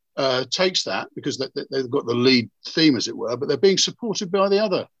leadership takes that, because they've got the lead theme, as it were, but they're being supported by the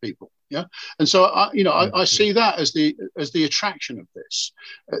other people. Yeah. And so, I see that as the attraction of this.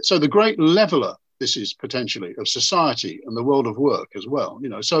 So the great leveler this is potentially of society and the world of work as well.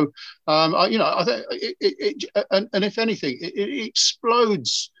 So I think and if anything, it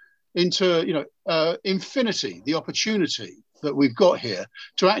explodes into infinity, the opportunity that we've got here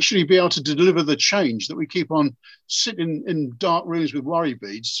to actually be able to deliver the change that we keep on sitting in dark rooms with worry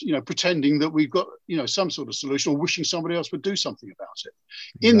beads, pretending that we've got some sort of solution or wishing somebody else would do something about it.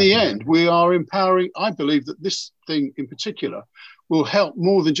 In the end, we are empowering. I believe that this thing in particular will help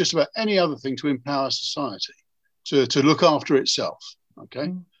more than just about any other thing to empower society to look after itself.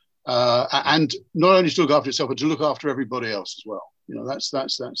 Okay. And not only to look after itself, but to look after everybody else as well. That's the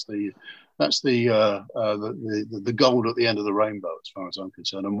gold at the end of the rainbow, as far as I'm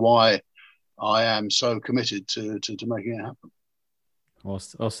concerned, and why I am so committed to making it happen.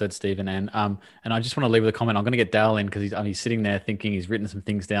 Well said, Stephen. And I just want to leave with a comment. I'm going to get Dale in because he's sitting there thinking, he's written some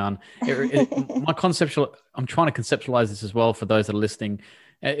things down. I'm trying to conceptualize this as well for those that are listening.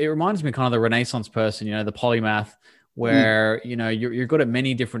 It reminds me kind of the Renaissance person, the polymath, where you're good at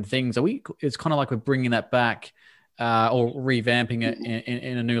many different things. It's kind of like we're bringing that back or revamping it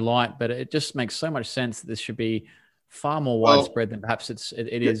in a new light. But it just makes so much sense that this should be far more widespread than perhaps it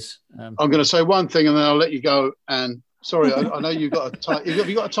is. I'm going to say one thing and then I'll let you go. And sorry, I know you've got a tight. Have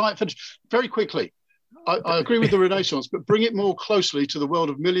you got a tight finish? Very quickly, I agree with the Renaissance, but bring it more closely to the world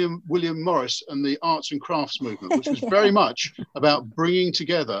of William Morris and the arts and crafts movement, which was very much about bringing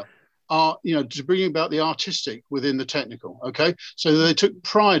together to bring about the artistic within the technical. Okay, so they took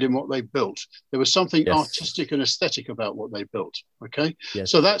pride in what they built. There was something artistic and aesthetic about what they built. Okay,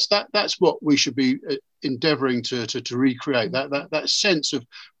 so that's what we should be endeavouring to recreate. That sense of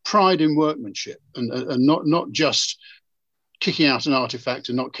pride in workmanship and not just kicking out an artifact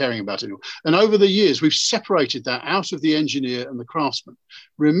and not caring about it. And over the years, we've separated that out of the engineer and the craftsman.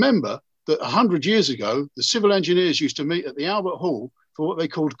 Remember that 100 years ago, the civil engineers used to meet at the Albert Hall for what they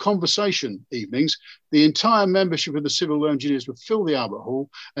called conversation evenings. The entire membership of the civil engineers would fill the Albert Hall,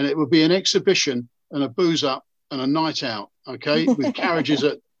 and it would be an exhibition and a booze up and a night out, okay, with carriages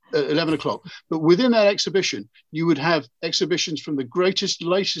at 11 o'clock. But within that exhibition, you would have exhibitions from the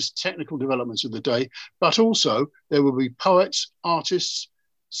latest technical developments of the day, but also there would be poets, artists,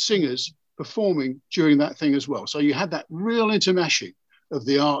 singers performing during that thing as well. So you had that real intermeshing of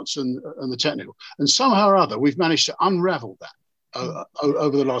the arts and the technical. And somehow or other, we've managed to unravel that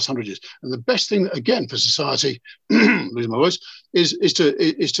over the last 100 years. And the best thing, again, for society, losing my voice, is to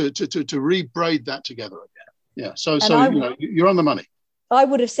rebraid that together again. Yeah. So you're on the money. I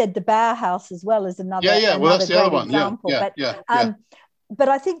would have said the Bauhaus as well as another. Well, that's the other one. Example. But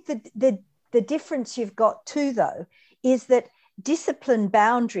I think that the difference you've got too, though, is that discipline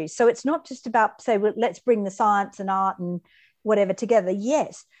boundaries. So it's not just about, say, well, let's bring the science and art and whatever together.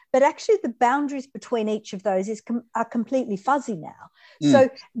 Yes, but actually the boundaries between each of those are completely fuzzy now. So,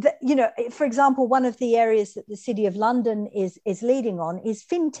 for example, one of the areas that the City of London is leading on is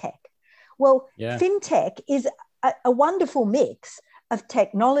fintech. Well, fintech is a wonderful mix of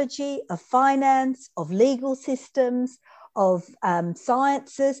technology, of finance, of legal systems, of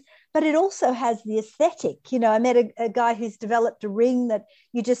sciences, but it also has the aesthetic. You know, I met a guy who's developed a ring that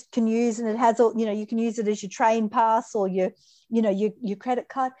you just can use, and it has all, you know, you can use it as your train pass or your credit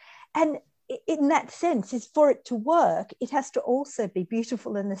card. And in that sense, is for it to work, it has to also be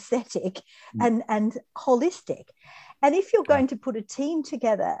beautiful and aesthetic and holistic. And if you're going to put a team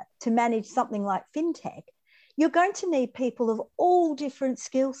together to manage something like fintech, you're going to need people of all different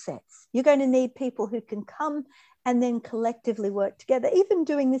skill sets. You're going to need people who can come and then collectively work together. Even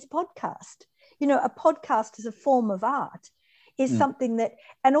doing this podcast, you know, a podcast is a form of art, is something that,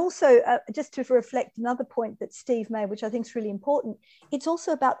 and also just to reflect another point that Steve made, which I think is really important, it's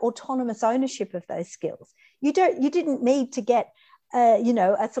also about autonomous ownership of those skills. You didn't need to get,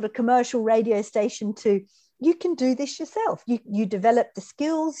 a sort of commercial radio station to, you can do this yourself. You develop the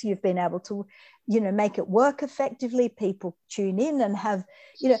skills, you've been able to, make it work effectively. People tune in and have,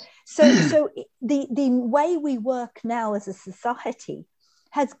 so the way we work now as a society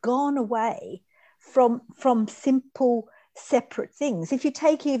has gone away from simple separate things. If you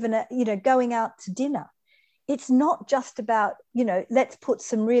take even going out to dinner, it's not just about, let's put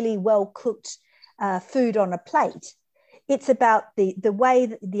some really well cooked food on a plate. It's about the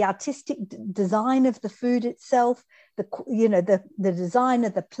way, the artistic design of the food itself, the design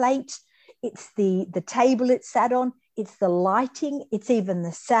of the plate. It's the table it's sat on. It's the lighting. It's even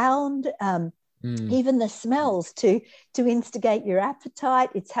the sound, even the smells to instigate your appetite.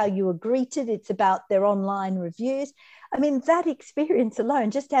 It's how you are greeted. It's about their online reviews. I mean, that experience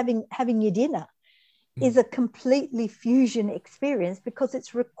alone, just having your dinner, is a completely fusion experience, because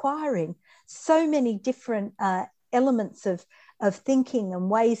it's requiring so many different elements of thinking and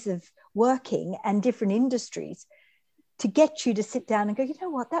ways of working and different industries to get you to sit down and go, you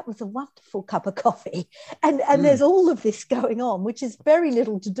know what, that was a wonderful cup of coffee. And there's all of this going on, which is very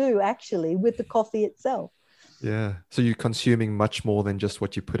little to do actually with the coffee itself. Yeah. So you're consuming much more than just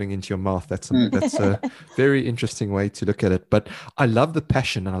what you're putting into your mouth. That's a very interesting way to look at it. But I love the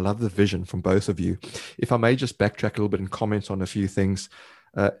passion and I love the vision from both of you. If I may just backtrack a little bit and comment on a few things.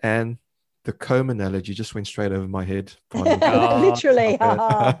 And the comb analogy just went straight over my head. Literally.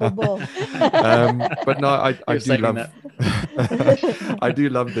 But no, I do love I do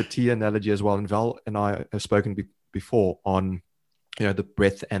love the tea analogy as well. And Val and I have spoken before on the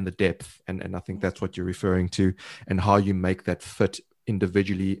breadth and the depth. And I think that's what you're referring to, and how you make that fit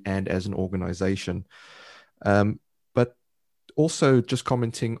individually and as an organization. But also just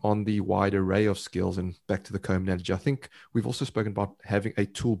commenting on the wide array of skills, and back to the comb analogy, I think we've also spoken about having a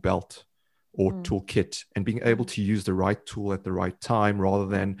tool belt or toolkit and being able to use the right tool at the right time, rather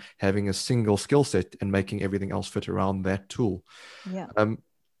than having a single skill set and making everything else fit around that tool. Yeah.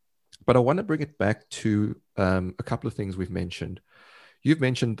 But I want to bring it back to a couple of things we've mentioned. You've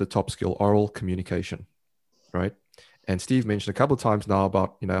mentioned the top skill, oral communication, right? And Steve mentioned a couple of times now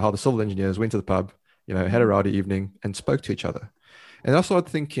about, how the civil engineers went to the pub, had a rowdy evening and spoke to each other. And I started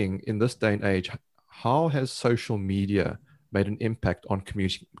thinking, in this day and age, how has social media made an impact on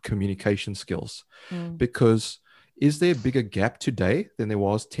communication skills? Because is there a bigger gap today than there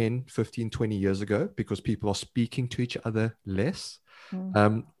was 10, 15, 20 years ago, because people are speaking to each other less?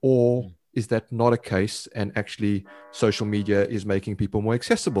 Or is that not a case, and actually social media is making people more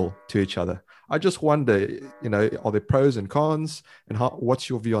accessible to each other? I just wonder, are there pros and cons, and what's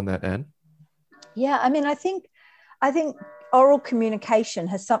your view on that, Anne? Yeah, I mean, I think oral communication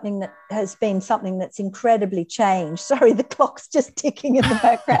has been something that's incredibly changed. Sorry, the clock's just ticking in the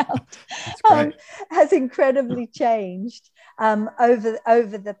background. Has incredibly changed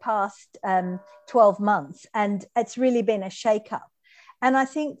over the past 12 months, and it's really been a shake-up. And I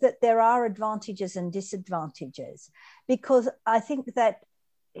think that there are advantages and disadvantages, because I think that,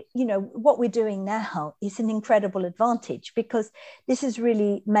 what we're doing now is an incredible advantage, because this has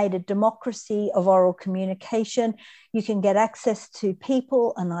really made a democracy of oral communication. You can get access to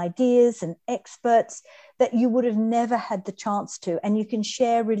people and ideas and experts that you would have never had the chance to, and you can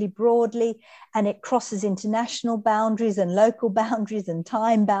share really broadly, and it crosses international boundaries and local boundaries and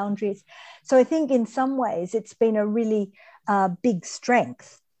time boundaries. So I think in some ways it's been a really big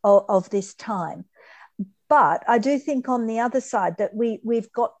strength of this time. But I do think on the other side that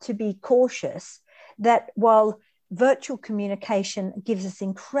we've got to be cautious that while virtual communication gives us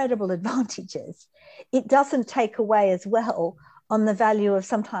incredible advantages, it doesn't take away as well on the value of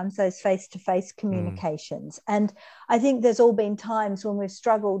sometimes those face-to-face communications. And I think there's all been times when we've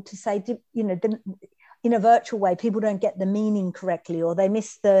struggled to say, in a virtual way, people don't get the meaning correctly, or they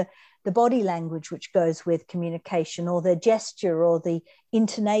miss the body language which goes with communication, or the gesture or the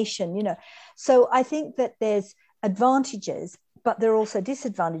intonation, So I think that there's advantages, but there are also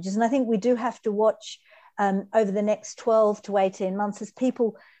disadvantages. And I think we do have to watch over the next 12 to 18 months, as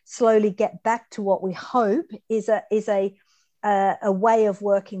people slowly get back to what we hope is a way of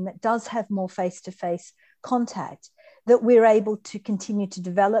working that does have more face-to-face contact, that we're able to continue to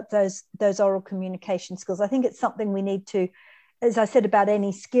develop those oral communication skills. I think it's something we need to, as I said about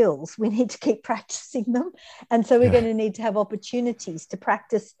any skills, we need to keep practicing them. And so we're going to need to have opportunities to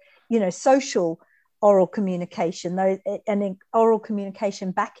practice, social oral communication, and oral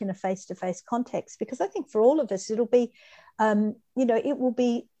communication back in a face-to-face context, because I think for all of us, it'll be, it will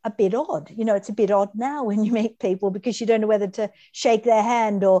be a bit odd. It's a bit odd now when you meet people, because you don't know whether to shake their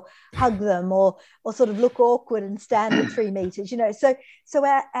hand or hug them or sort of look awkward and stand at 3 meters, so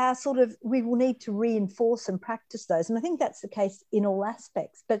our sort of, we will need to reinforce and practice those. And I think that's the case in all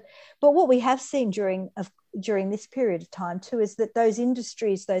aspects. But what we have seen during this period of time too, is that those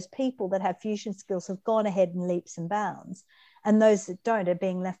industries, those people that have fusion skills have gone ahead in leaps and bounds, and those that don't are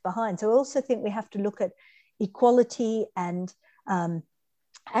being left behind. So I also think we have to look at equality and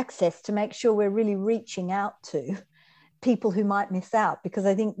access to make sure we're really reaching out to people who might miss out, because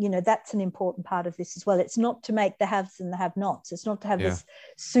I think, that's an important part of this as well. It's not to make the haves and the have-nots. It's not to have this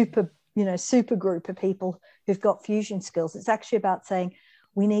super group of people who've got fusion skills. It's actually about saying,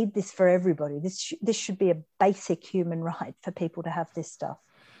 we need this for everybody. This should be a basic human right for people to have this stuff.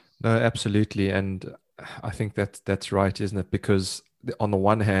 No, absolutely. And I think that's right, isn't it? Because on the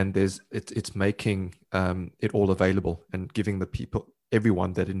one hand, it's making it all available and giving the people,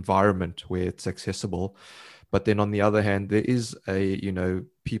 everyone, that environment where it's accessible. But then on the other hand, there is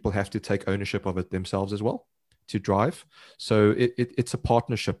people have to take ownership of it themselves as well to drive. So it's a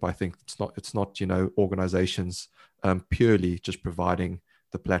partnership. I think it's not organizations purely just providing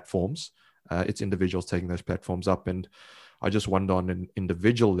the platforms. It's individuals taking those platforms up. And I just wonder on an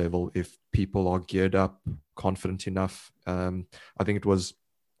individual level if people are geared up, confident enough. I think it was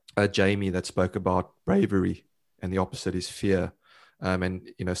Jamie that spoke about bravery, and the opposite is fear. And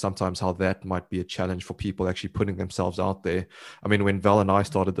sometimes how that might be a challenge for people actually putting themselves out there. I mean, when Val and I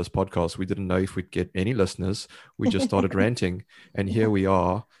started this podcast, we didn't know if we'd get any listeners. We just started ranting, and here we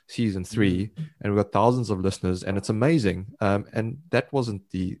are, season 3, and we've got thousands of listeners, and it's amazing. And that wasn't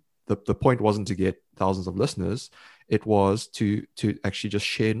the point wasn't to get thousands of listeners. It was to actually just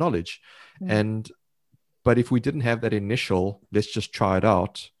share knowledge. But if we didn't have that initial, let's just try it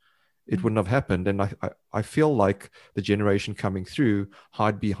out, it wouldn't have happened. And I feel like the generation coming through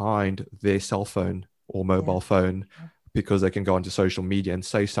hide behind their cell phone or mobile phone, because they can go onto social media and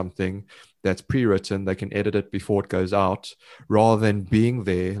say something that's pre-written. They can edit it before it goes out, rather than being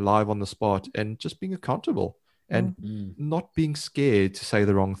there live on the spot and just being accountable and not being scared to say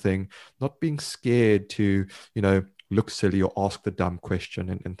the wrong thing, not being scared to, look silly or ask the dumb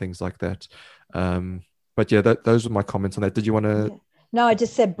question and things like that. But yeah, those are my comments on that. Did you want to... No, I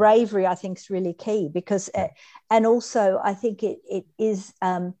just said bravery, I think, is really key, because, and also I think it is,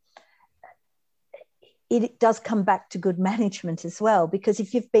 it does come back to good management as well, because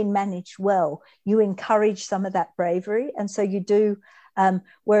if you've been managed well, you encourage some of that bravery. And so you do,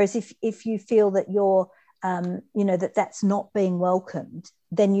 whereas if you feel that you're, that's not being welcomed,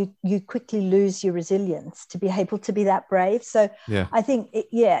 then you quickly lose your resilience to be able to be that brave. So I think,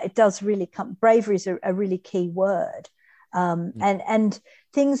 it does really come, bravery is a really key word. And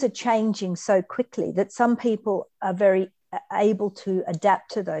things are changing so quickly that some people are very able to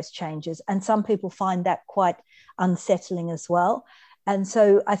adapt to those changes, and some people find that quite unsettling as well. And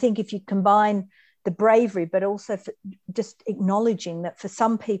so I think if you combine the bravery, but also just acknowledging that for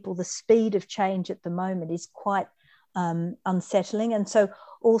some people the speed of change at the moment is quite unsettling, and so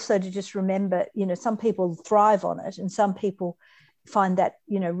also to just remember, some people thrive on it and some people find that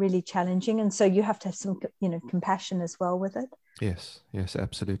really challenging, and so you have to have some compassion as well with it. Yes,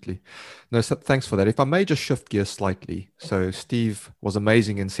 absolutely. No, so thanks for that. If I may just shift gears slightly. So Steve was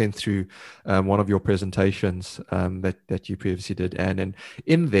amazing and sent through one of your presentations that you previously did, and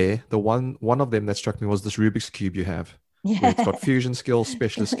in there, the one of them that struck me was this Rubik's Cube you have. Where it's got fusion skills,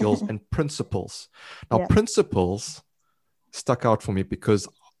 specialist skills, and principles. Now, principles stuck out for me because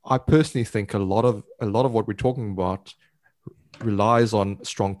I personally think a lot of what we're talking about relies on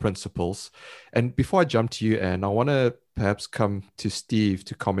strong principles. And before I jump to you, Anne, I want to perhaps come to Steve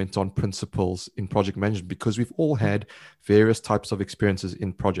to comment on principles in project management, because we've all had various types of experiences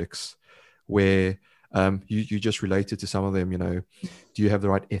in projects where you just related to some of them. Do you have the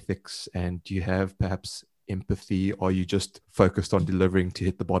right ethics, and do you have perhaps empathy? Are you just focused on delivering to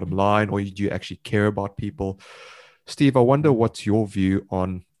hit the bottom line, or do you actually care about people? Steve, I wonder what's your view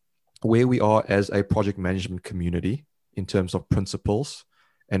on where we are as a project management community in terms of principles,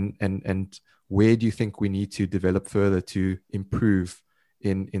 and where do you think we need to develop further to improve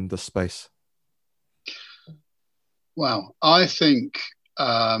in this space? Well, I think,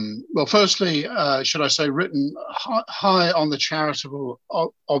 well, firstly, should I say, written high on the charitable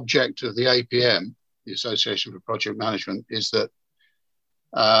object of the APM, the Association for Project Management, is that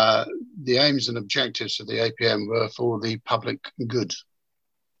the aims and objectives of the APM were for the public good.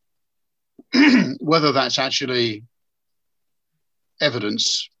 Whether that's actually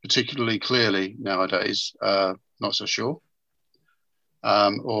evidence particularly clearly nowadays, not so sure.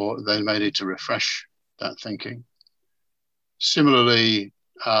 Or they may need to refresh that thinking. Similarly,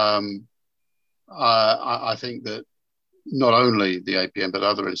 I think that not only the APM but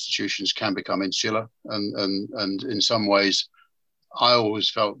other institutions can become insular, and in some ways, I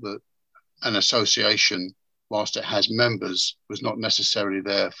always felt that an association, whilst it has members, was not necessarily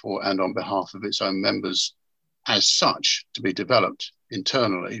there for and on behalf of its own members as such to be developed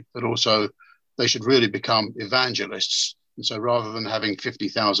internally, but also they should really become evangelists. And so rather than having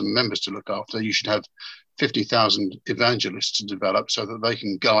 50,000 members to look after, you should have 50,000 evangelists to develop so that they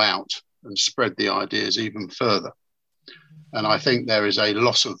can go out and spread the ideas even further. And I think there is a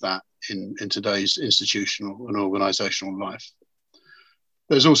loss of that in today's institutional and organizational life.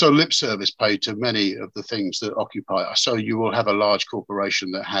 There's also lip service paid to many of the things that occupy us. So you will have a large corporation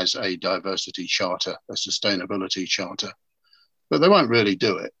that has a diversity charter, a sustainability charter, but they won't really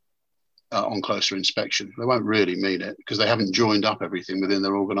do it on closer inspection. They won't really mean it because they haven't joined up everything within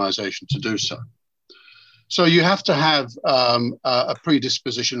their organization to do so. So you have to have a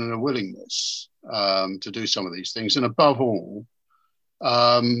predisposition and a willingness to do some of these things. And above all,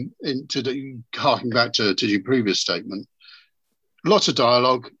 harking back to your previous statement, lots of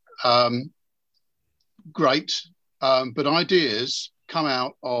dialogue, great, but ideas come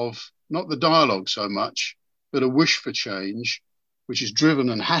out of not the dialogue so much, but a wish for change, which is driven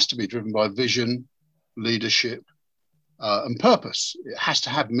and has to be driven by vision, leadership, and purpose. It has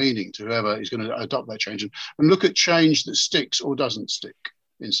to have meaning to whoever is going to adopt that change and look at change that sticks or doesn't stick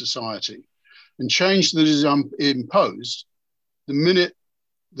in society. And change that is imposed, the minute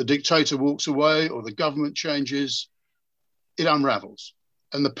the dictator walks away or the government changes, it unravels.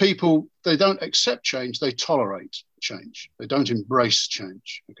 And the people, they don't accept change, they tolerate change. They don't embrace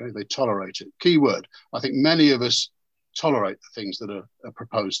change, okay? They tolerate it. Key word. I think many of us tolerate the things that are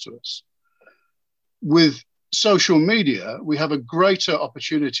proposed to us. With social media, we have a greater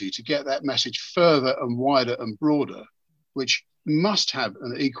opportunity to get that message further and wider and broader, which must have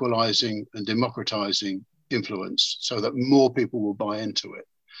an equalizing and democratizing influence so that more people will buy into it.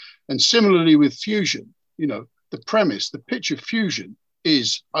 And similarly with fusion, you know, the premise, the pitch of fusion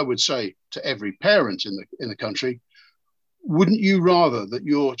is, I would say to every parent in the country, wouldn't you rather that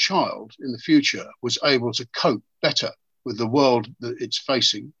your child in the future was able to cope better with the world that it's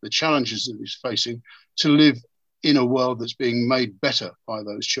facing, the challenges that it's facing, to live in a world that's being made better by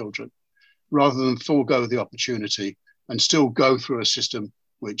those children, rather than forego the opportunity and still go through a system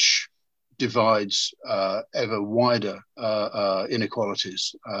which divides ever wider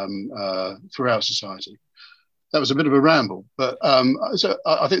inequalities throughout society. That was a bit of a ramble, but so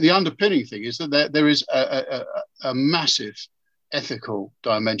I think the underpinning thing is that there is a massive ethical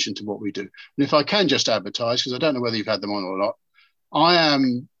dimension to what we do. And if I can just advertise, because I don't know whether you've had them on or not, I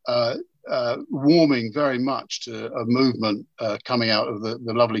am warming very much to a movement coming out of the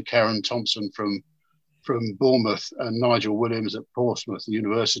lovely Karen Thompson from Bournemouth and Nigel Williams at Portsmouth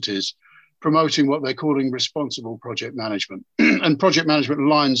universities, promoting what they're calling responsible project management. And project management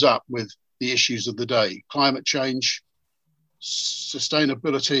lines up with the issues of the day: climate change,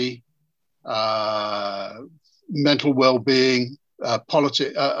 sustainability, mental well-being, projects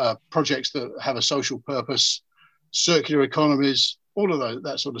that have a social purpose, circular economies, all of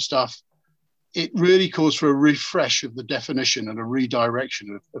that sort of stuff. It really calls for a refresh of the definition and a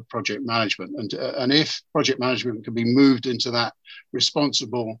redirection of project management. And if project management can be moved into that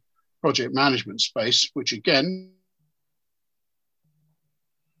responsible project management space, which again,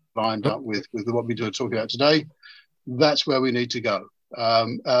 lined up with what we are talking about today, that's where we need to go.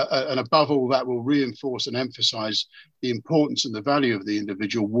 And above all, that will reinforce and emphasize the importance and the value of the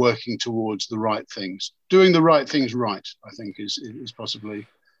individual working towards the right things. Doing the right things right, I think, is possibly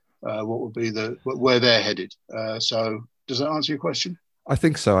what would be where they're headed. So does that answer your question? I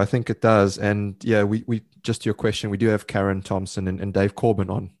think so. I think it does. And yeah, we just your question, we do have Karen Thompson and Dave Corbin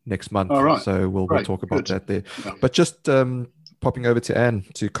on next month. All right. So we'll talk about that there. Yeah. But just popping over to Anne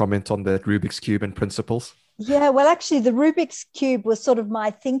to comment on that Rubik's Cube and principles. Yeah, well, actually, the Rubik's Cube was sort of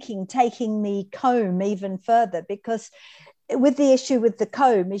my thinking, taking the comb even further, because with the issue with the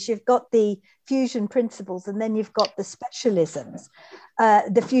comb is you've got the fusion principles and then you've got the specialisms,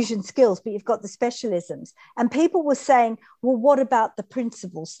 the fusion skills, but you've got the specialisms. And people were saying, well, what about the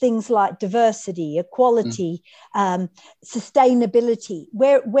principles? Things like diversity, equality, sustainability,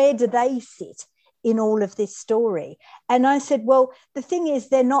 where do they sit in all of this story? And I said, well, the thing is,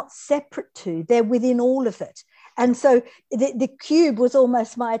 they're not separate to, they're within all of it. And so the cube was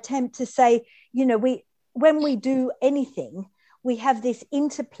almost my attempt to say, when we do anything, we have this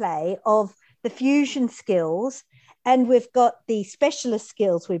interplay of the fusion skills, and we've got the specialist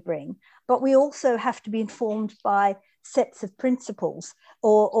skills we bring, but we also have to be informed by sets of principles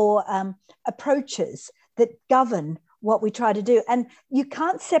or approaches that govern what we try to do. And you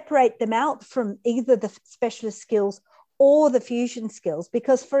can't separate them out from either the specialist skills or the fusion skills,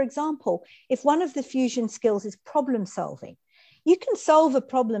 because, for example, if one of the fusion skills is problem solving, you can solve a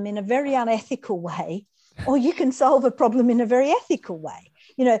problem in a very unethical way, or you can solve a problem in a very ethical way.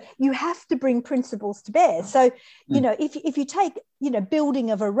 You have to bring principles to bear. So, if you take, building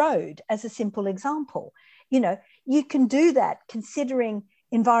of a road as a simple example, you can do that considering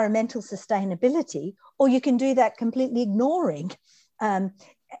environmental sustainability, or you can do that completely ignoring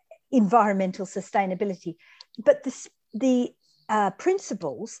environmental sustainability. But the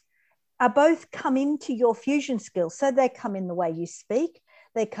principles are both come into your fusion skills. So they come in the way you speak,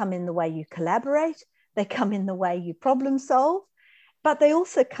 they come in the way you collaborate, they come in the way you problem solve, but they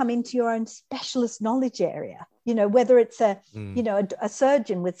also come into your own specialist knowledge area, whether it's a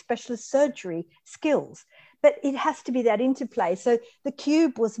surgeon with specialist surgery skills, but it has to be that interplay. So the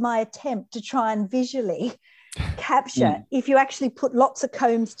cube was my attempt to try and visually capture, if you actually put lots of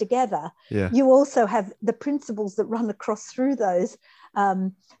combs together, you also have the principles that run across through those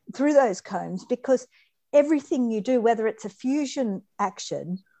combs, because everything you do, whether it's a fusion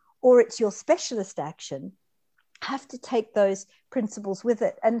action or it's your specialist action, have to take those principles with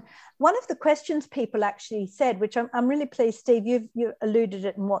it. And one of the questions people actually said, which I'm really pleased, Steve, you've alluded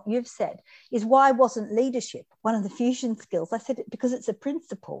it in what you've said, is why wasn't leadership one of the fusion skills? I said, because it's a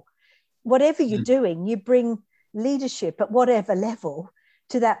principle. Whatever you're doing, you bring leadership at whatever level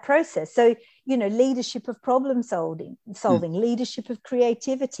to that process. So, leadership of problem solving, leadership of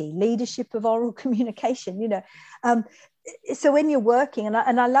creativity, leadership of oral communication, so when you're working, and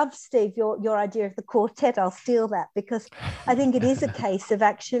I love, Steve, your idea of the quartet, I'll steal that, because I think it is a case of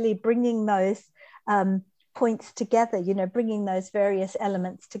actually bringing those points together, bringing those various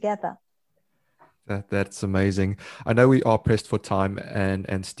elements together. That's amazing. I know we are pressed for time,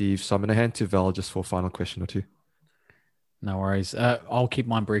 and Steve, so I'm going to hand to Val just for a final question or two. No worries. I'll keep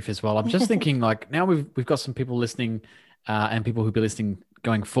mine brief as well. I'm just thinking, now we've got some people listening, and people who'll be listening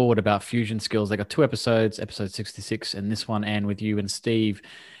going forward about fusion skills. They got 2 episodes, episode 66 and this one, and with you and Steve.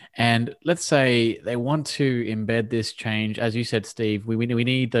 And let's say they want to embed this change. As you said, Steve, we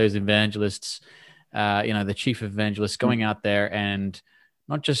need those evangelists, the chief evangelists going out there and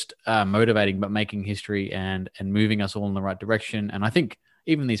not just motivating, but making history and moving us all in the right direction. And I think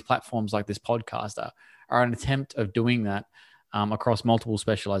even these platforms like this podcast are an attempt of doing that across multiple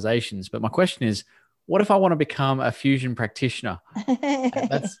specializations. But my question is, what if I want to become a fusion practitioner?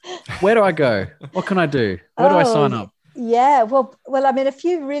 Where do I go? What can I do? Where do I sign up? Yeah, well, I mean, a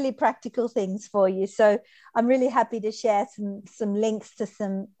few really practical things for you. So I'm really happy to share some links to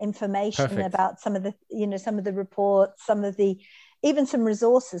some information about some of the reports, even some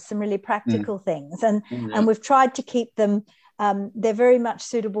resources, some really practical things. And we've tried to keep them, they're very much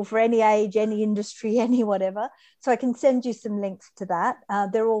suitable for any age, any industry, any whatever. So I can send you some links to that.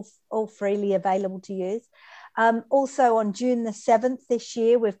 They're all freely available to use. Also on June the 7th this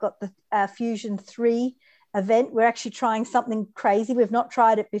year, we've got the Fusion 3 event. We're actually trying something crazy. We've not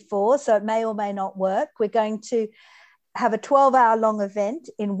tried it before, so it may or may not work. We're going to have a 12-hour long event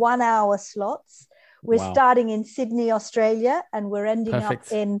in 1-hour slots. We're starting in Sydney, Australia, and we're ending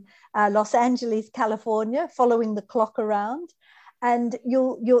up in Los Angeles, California, following the clock around. And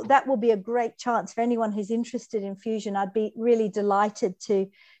that will be a great chance for anyone who's interested in fusion. I'd be really delighted to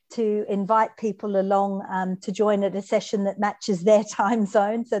invite people along to join at a session that matches their time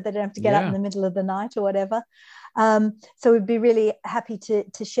zone, so they don't have to get up in the middle of the night or whatever. So we'd be really happy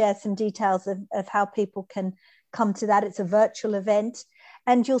to share some details of how people can come to that. It's a virtual event.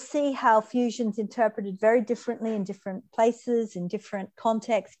 And you'll see how fusion's interpreted very differently in different places, in different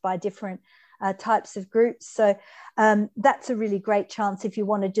contexts, by different types of groups. So that's a really great chance if you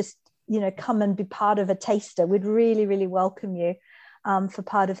want to just, come and be part of a taster. We'd really, really welcome you for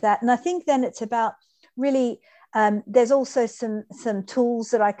part of that. And I think then it's about really, there's also some tools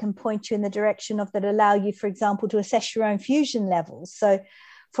that I can point you in the direction of that allow you, for example, to assess your own fusion levels. So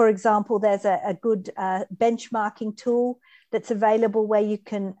For example, there's a good benchmarking tool that's available where you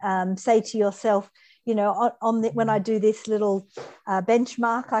can say to yourself, you know, when I do this little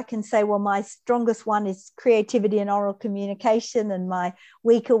benchmark, I can say, well, my strongest one is creativity and oral communication, and my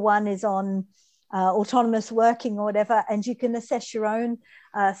weaker one is on autonomous working or whatever. And you can assess your own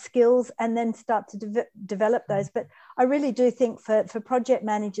skills and then start to develop those. But I really do think for project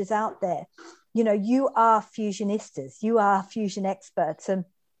managers out there, you know, you are fusionistas, you are fusion experts. And,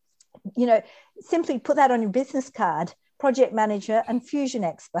 you know, simply put that on your business card, project manager and fusion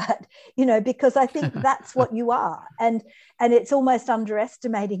expert, you know, because I think that's what you are. And it's almost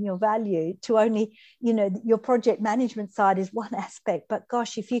underestimating your value to only, you know, your project management side is one aspect, but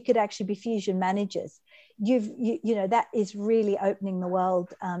gosh, if you could actually be fusion managers, you know, that is really opening the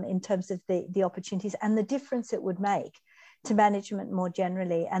world in terms of the opportunities and the difference it would make to management more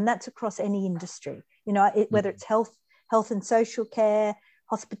generally. And that's across any industry, you know, whether it's health and social care,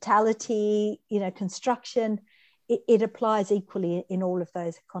 hospitality, you know, construction, it applies equally in all of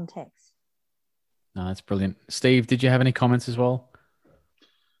those contexts. No, that's brilliant. Steve, did you have any comments as well?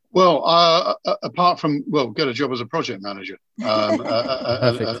 Well, apart from, get a job as a project manager.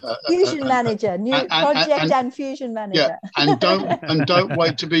 Fusion manager, new project and fusion manager. Yeah, and don't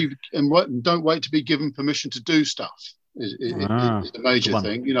wait to be given permission to do stuff. Is the major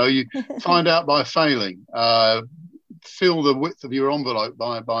thing. You know, you find out by failing. Fill the width of your envelope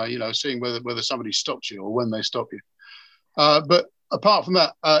by you know, seeing whether somebody stops you or when they stop you. But apart from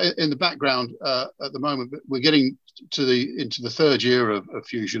that, in the background at the moment, we're getting into the third year of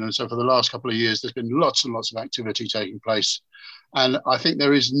fusion, and so for the last couple of years, there's been lots and lots of activity taking place, and I think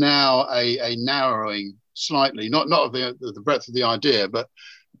there is now a narrowing slightly, not of the breadth of the idea, but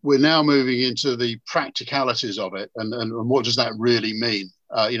we're now moving into the practicalities of it, and what does that really mean?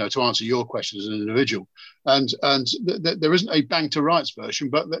 You know, to answer your question as an individual, and there isn't a bank to rights version,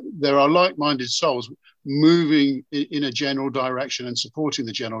 but there are like-minded souls moving in a general direction and supporting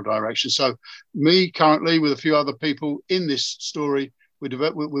the general direction. So, me currently with a few other people in this story,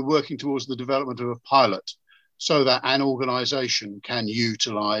 we're working towards the development of a pilot, so that an organisation can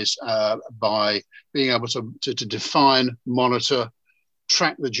utilise by being able to define, monitor,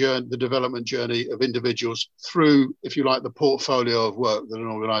 track the development journey of individuals through, if you like, the portfolio of work that an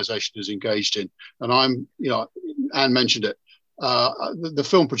organisation is engaged in. And I'm, you know, Anne mentioned it, the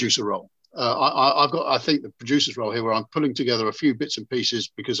film producer role. I've got, I think, the producer's role here, where I'm pulling together a few bits and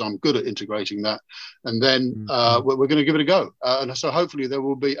pieces because I'm good at integrating that, and then we're going to give it a go. And so hopefully there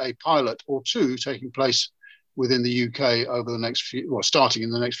will be a pilot or two taking place within the UK over the next starting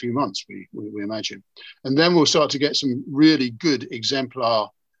in the next few months, we imagine. And then we'll start to get some really good exemplar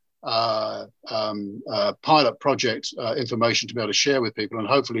pilot project information to be able to share with people. And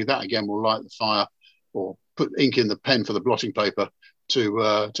hopefully that again will light the fire or put ink in the pen for the blotting paper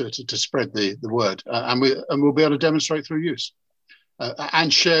to spread the word. And we'll be able to demonstrate through use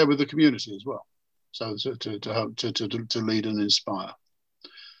and share with the community as well. So to lead and inspire.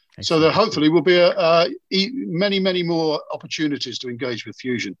 Excellent. So there hopefully will be many, many more opportunities to engage with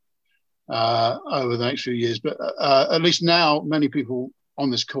fusion over the next few years. But at least now, many people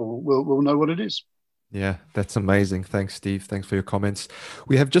on this call will know what it is. Yeah, that's amazing. Thanks, Steve. Thanks for your comments.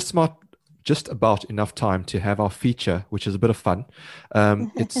 We have just about enough time to have our feature, which is a bit of fun.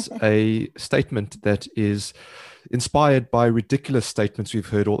 It's a statement that is inspired by ridiculous statements we've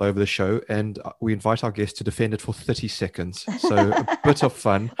heard all over the show, and we invite our guests to defend it for 30 seconds. So a bit of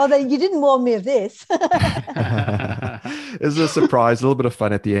fun. Although you didn't warn me of this. It's a surprise, a little bit of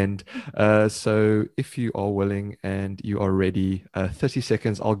fun at the end. So if you are willing and you are ready, 30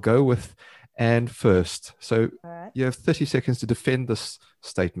 seconds, I'll go with Anne first. So you have 30 seconds to defend this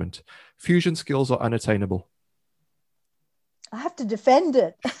statement. Fusion skills are unattainable. I have to defend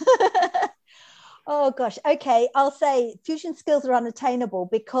it. Oh, gosh. Okay. I'll say fusion skills are unattainable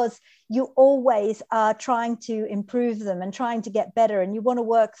because you always are trying to improve them and trying to get better. And you want to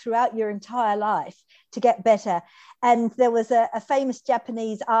work throughout your entire life to get better. And there was a famous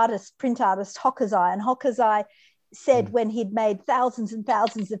Japanese artist, print artist, Hokusai. And Hokusai said when he'd made thousands and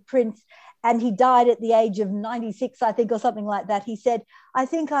thousands of prints, and he died at the age of 96, I think, or something like that. He said, I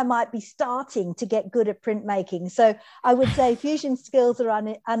think I might be starting to get good at printmaking. So I would say fusion skills are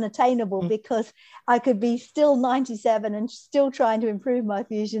unattainable because I could be still 97 and still trying to improve my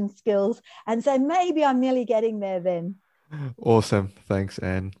fusion skills. And so maybe I'm nearly getting there then. Awesome. Thanks,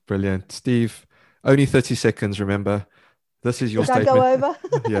 Anne. Brilliant. Steve, only 30 seconds, remember. This is your Did statement. I go over?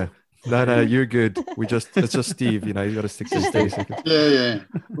 Yeah. No, you're good. It's just Steve, you got to stick to 30 seconds.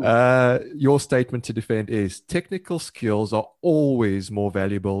 Yeah. Your statement to defend is technical skills are always more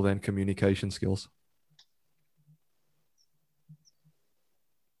valuable than communication skills.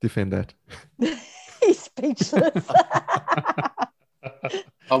 defend that. He's speechless.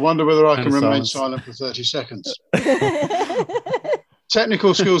 I wonder whether I can remain Silence. silent for 30 seconds.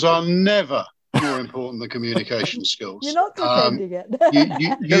 Technical skills are never more important than communication skills. You're not defending it.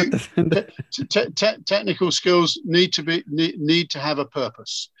 Technical skills need to have a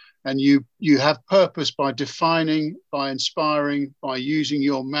purpose, and you have purpose by defining, by inspiring, by using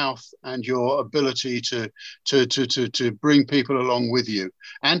your mouth and your ability to bring people along with you,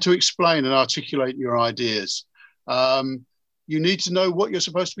 and to explain and articulate your ideas. You need to know what you're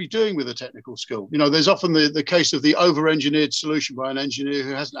supposed to be doing with a technical skill. You know, there's often the case of the over-engineered solution by an engineer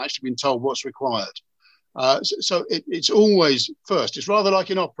who hasn't actually been told what's required. So it's always first. It's rather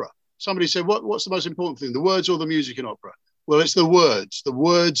like in opera. Somebody said, what's the most important thing, the words or the music in opera? Well, it's the words. The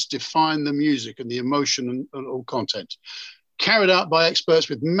words define the music and the emotion and all content. Carried out by experts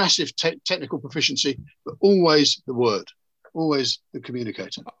with massive technical proficiency, but always the word. Always the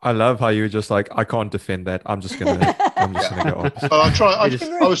communicator. I love how you were just like, I can't defend that. I'm just gonna go opposite. Well, I was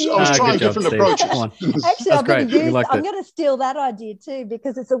trying different approaches. Actually, I'm going to steal that idea too,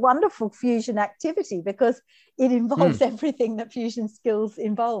 because it's a wonderful fusion activity, because it involves everything that fusion skills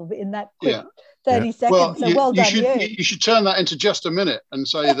involve in that quick 30 seconds. Well, so well done, you should turn that into just a minute and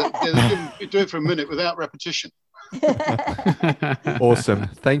say that do it for a minute without repetition. Awesome.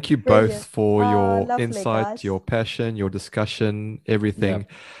 Thank you Brilliant. both for your Lovely, insight, guys. your passion, your discussion, everything.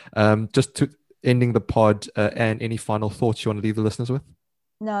 Just to ending the pod, and any final thoughts you want to leave the listeners with?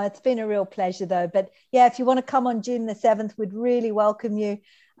 No, it's been a real pleasure though. But yeah, if you want to come on June the 7th, we'd really welcome you.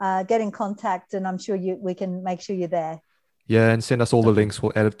 Get in contact, and I'm sure we can make sure you're there. Yeah, and send us all the links.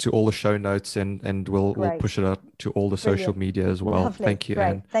 We'll add it to all the show notes, and we'll push it out to all the social media as well. Lovely. Thank you, Great.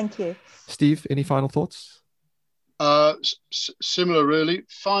 Anne. Thank you. Steve, any final thoughts? Similar, really.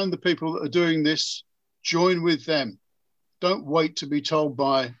 Find the people that are doing this, join with them. Don't wait to be told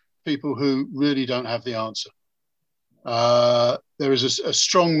by people who really don't have the answer. There is a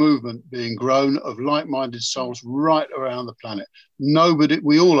strong movement being grown of like-minded souls right around the planet.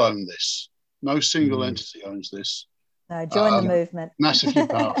 We all own this. No single entity owns this. No, join the movement. Massively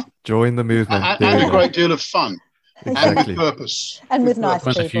powerful. Join the movement. And a great deal of fun. Exactly. And with purpose. And with nice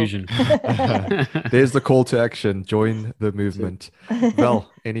Bunch people. of fusion. There's the call to action. Join the movement.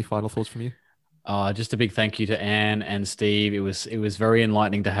 Val, any final thoughts from you? Just a big thank you to Anne and Steve. It was very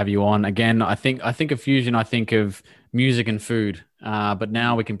enlightening to have you on. Again, I think of fusion, I think of music and food, but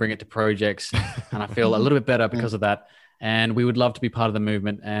now we can bring it to projects, and I feel a little bit better because of that. And we would love to be part of the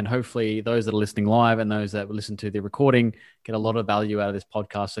movement. And hopefully those that are listening live and those that will listen to the recording get a lot of value out of this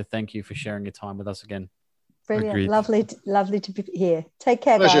podcast. So thank you for sharing your time with us again. Brilliant. Agreed. Lovely to be here. Take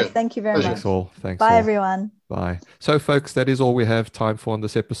care, Pleasure. guys. Thank you very Thanks much. all. Thanks Bye, all. everyone. Bye. So, folks, that is all we have time for on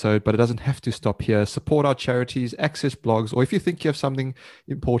this episode, but it doesn't have to stop here. Support our charities, access blogs, or if you think you have something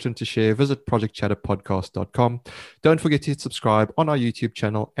important to share, visit projectchatterpodcast.com. Don't forget to hit subscribe on our YouTube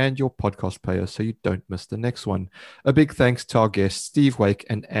channel and your podcast player so you don't miss the next one. A big thanks to our guests, Steve Wake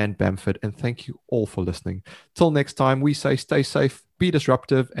and Anne Bamford, and thank you all for listening. Till next time, we say stay safe, be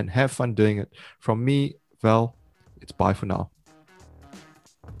disruptive, and have fun doing it. From me, Val, it's bye for now.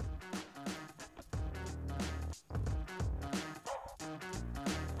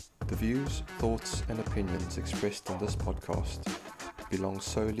 The views, thoughts, and opinions expressed in this podcast belong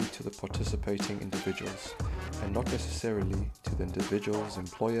solely to the participating individuals and not necessarily to the individual's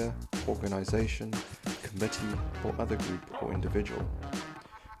employer, organization, committee, or other group or individual.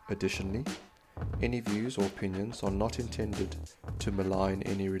 Additionally, any views or opinions are not intended to malign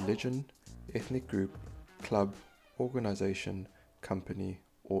any religion, ethnic group, club, organization, company,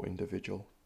 or individual.